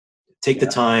 Take the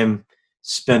time,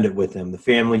 spend it with them. The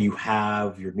family you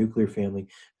have, your nuclear family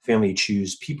you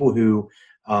choose, people who,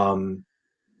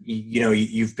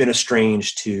 you've been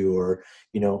estranged to, or,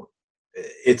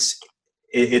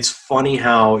 it's funny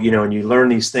how, and you learn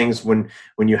these things when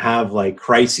you have like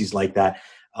crises like that,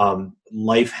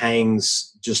 life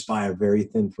hangs just by a very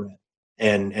thin thread,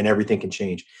 and everything can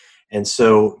change. And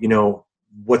so,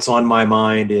 what's on my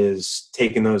mind is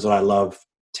taking those that I love,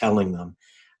 telling them.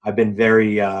 I've been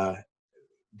very,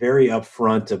 very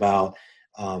upfront about,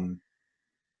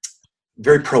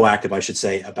 very proactive, I should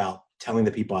say, about telling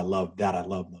the people I love that I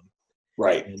love them.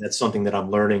 Right. And that's something that I'm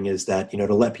learning, is that,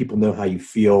 to let people know how you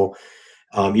feel,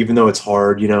 even though it's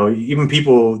hard, even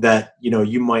people that,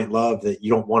 you might love that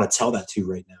you don't want to tell that to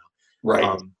right now.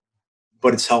 Right.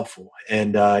 But it's helpful.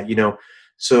 And,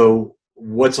 so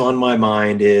what's on my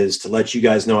mind is to let you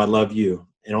guys know I love you,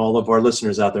 and all of our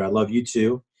listeners out there, I love you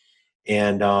too.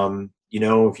 And,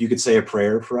 if you could say a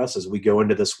prayer for us as we go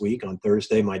into this week. On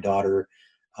Thursday, my daughter,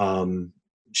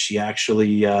 she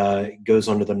actually goes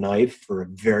under the knife for a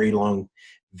very long,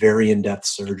 very in-depth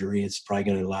surgery. It's probably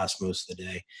going to last most of the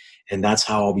day. And that's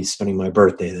how I'll be spending my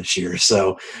birthday this year.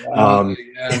 So, of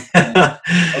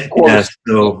course.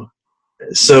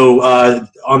 So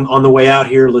on the way out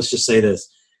here, let's just say this: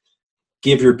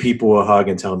 give your people a hug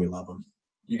and tell them you love them.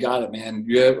 You got it, man.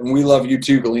 Yeah, and we love you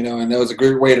too, Galeno. And that was a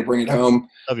great way to bring it home.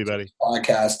 Love you, buddy.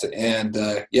 Podcast. And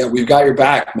we've got your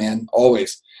back, man.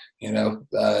 Always.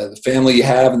 The family you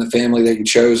have and the family that you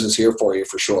chose is here for you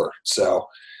for sure. So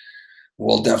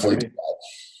we'll definitely do that.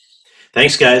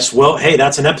 Thanks, guys. Well, hey,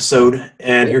 that's an episode.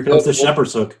 And here comes the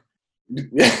shepherd's hook.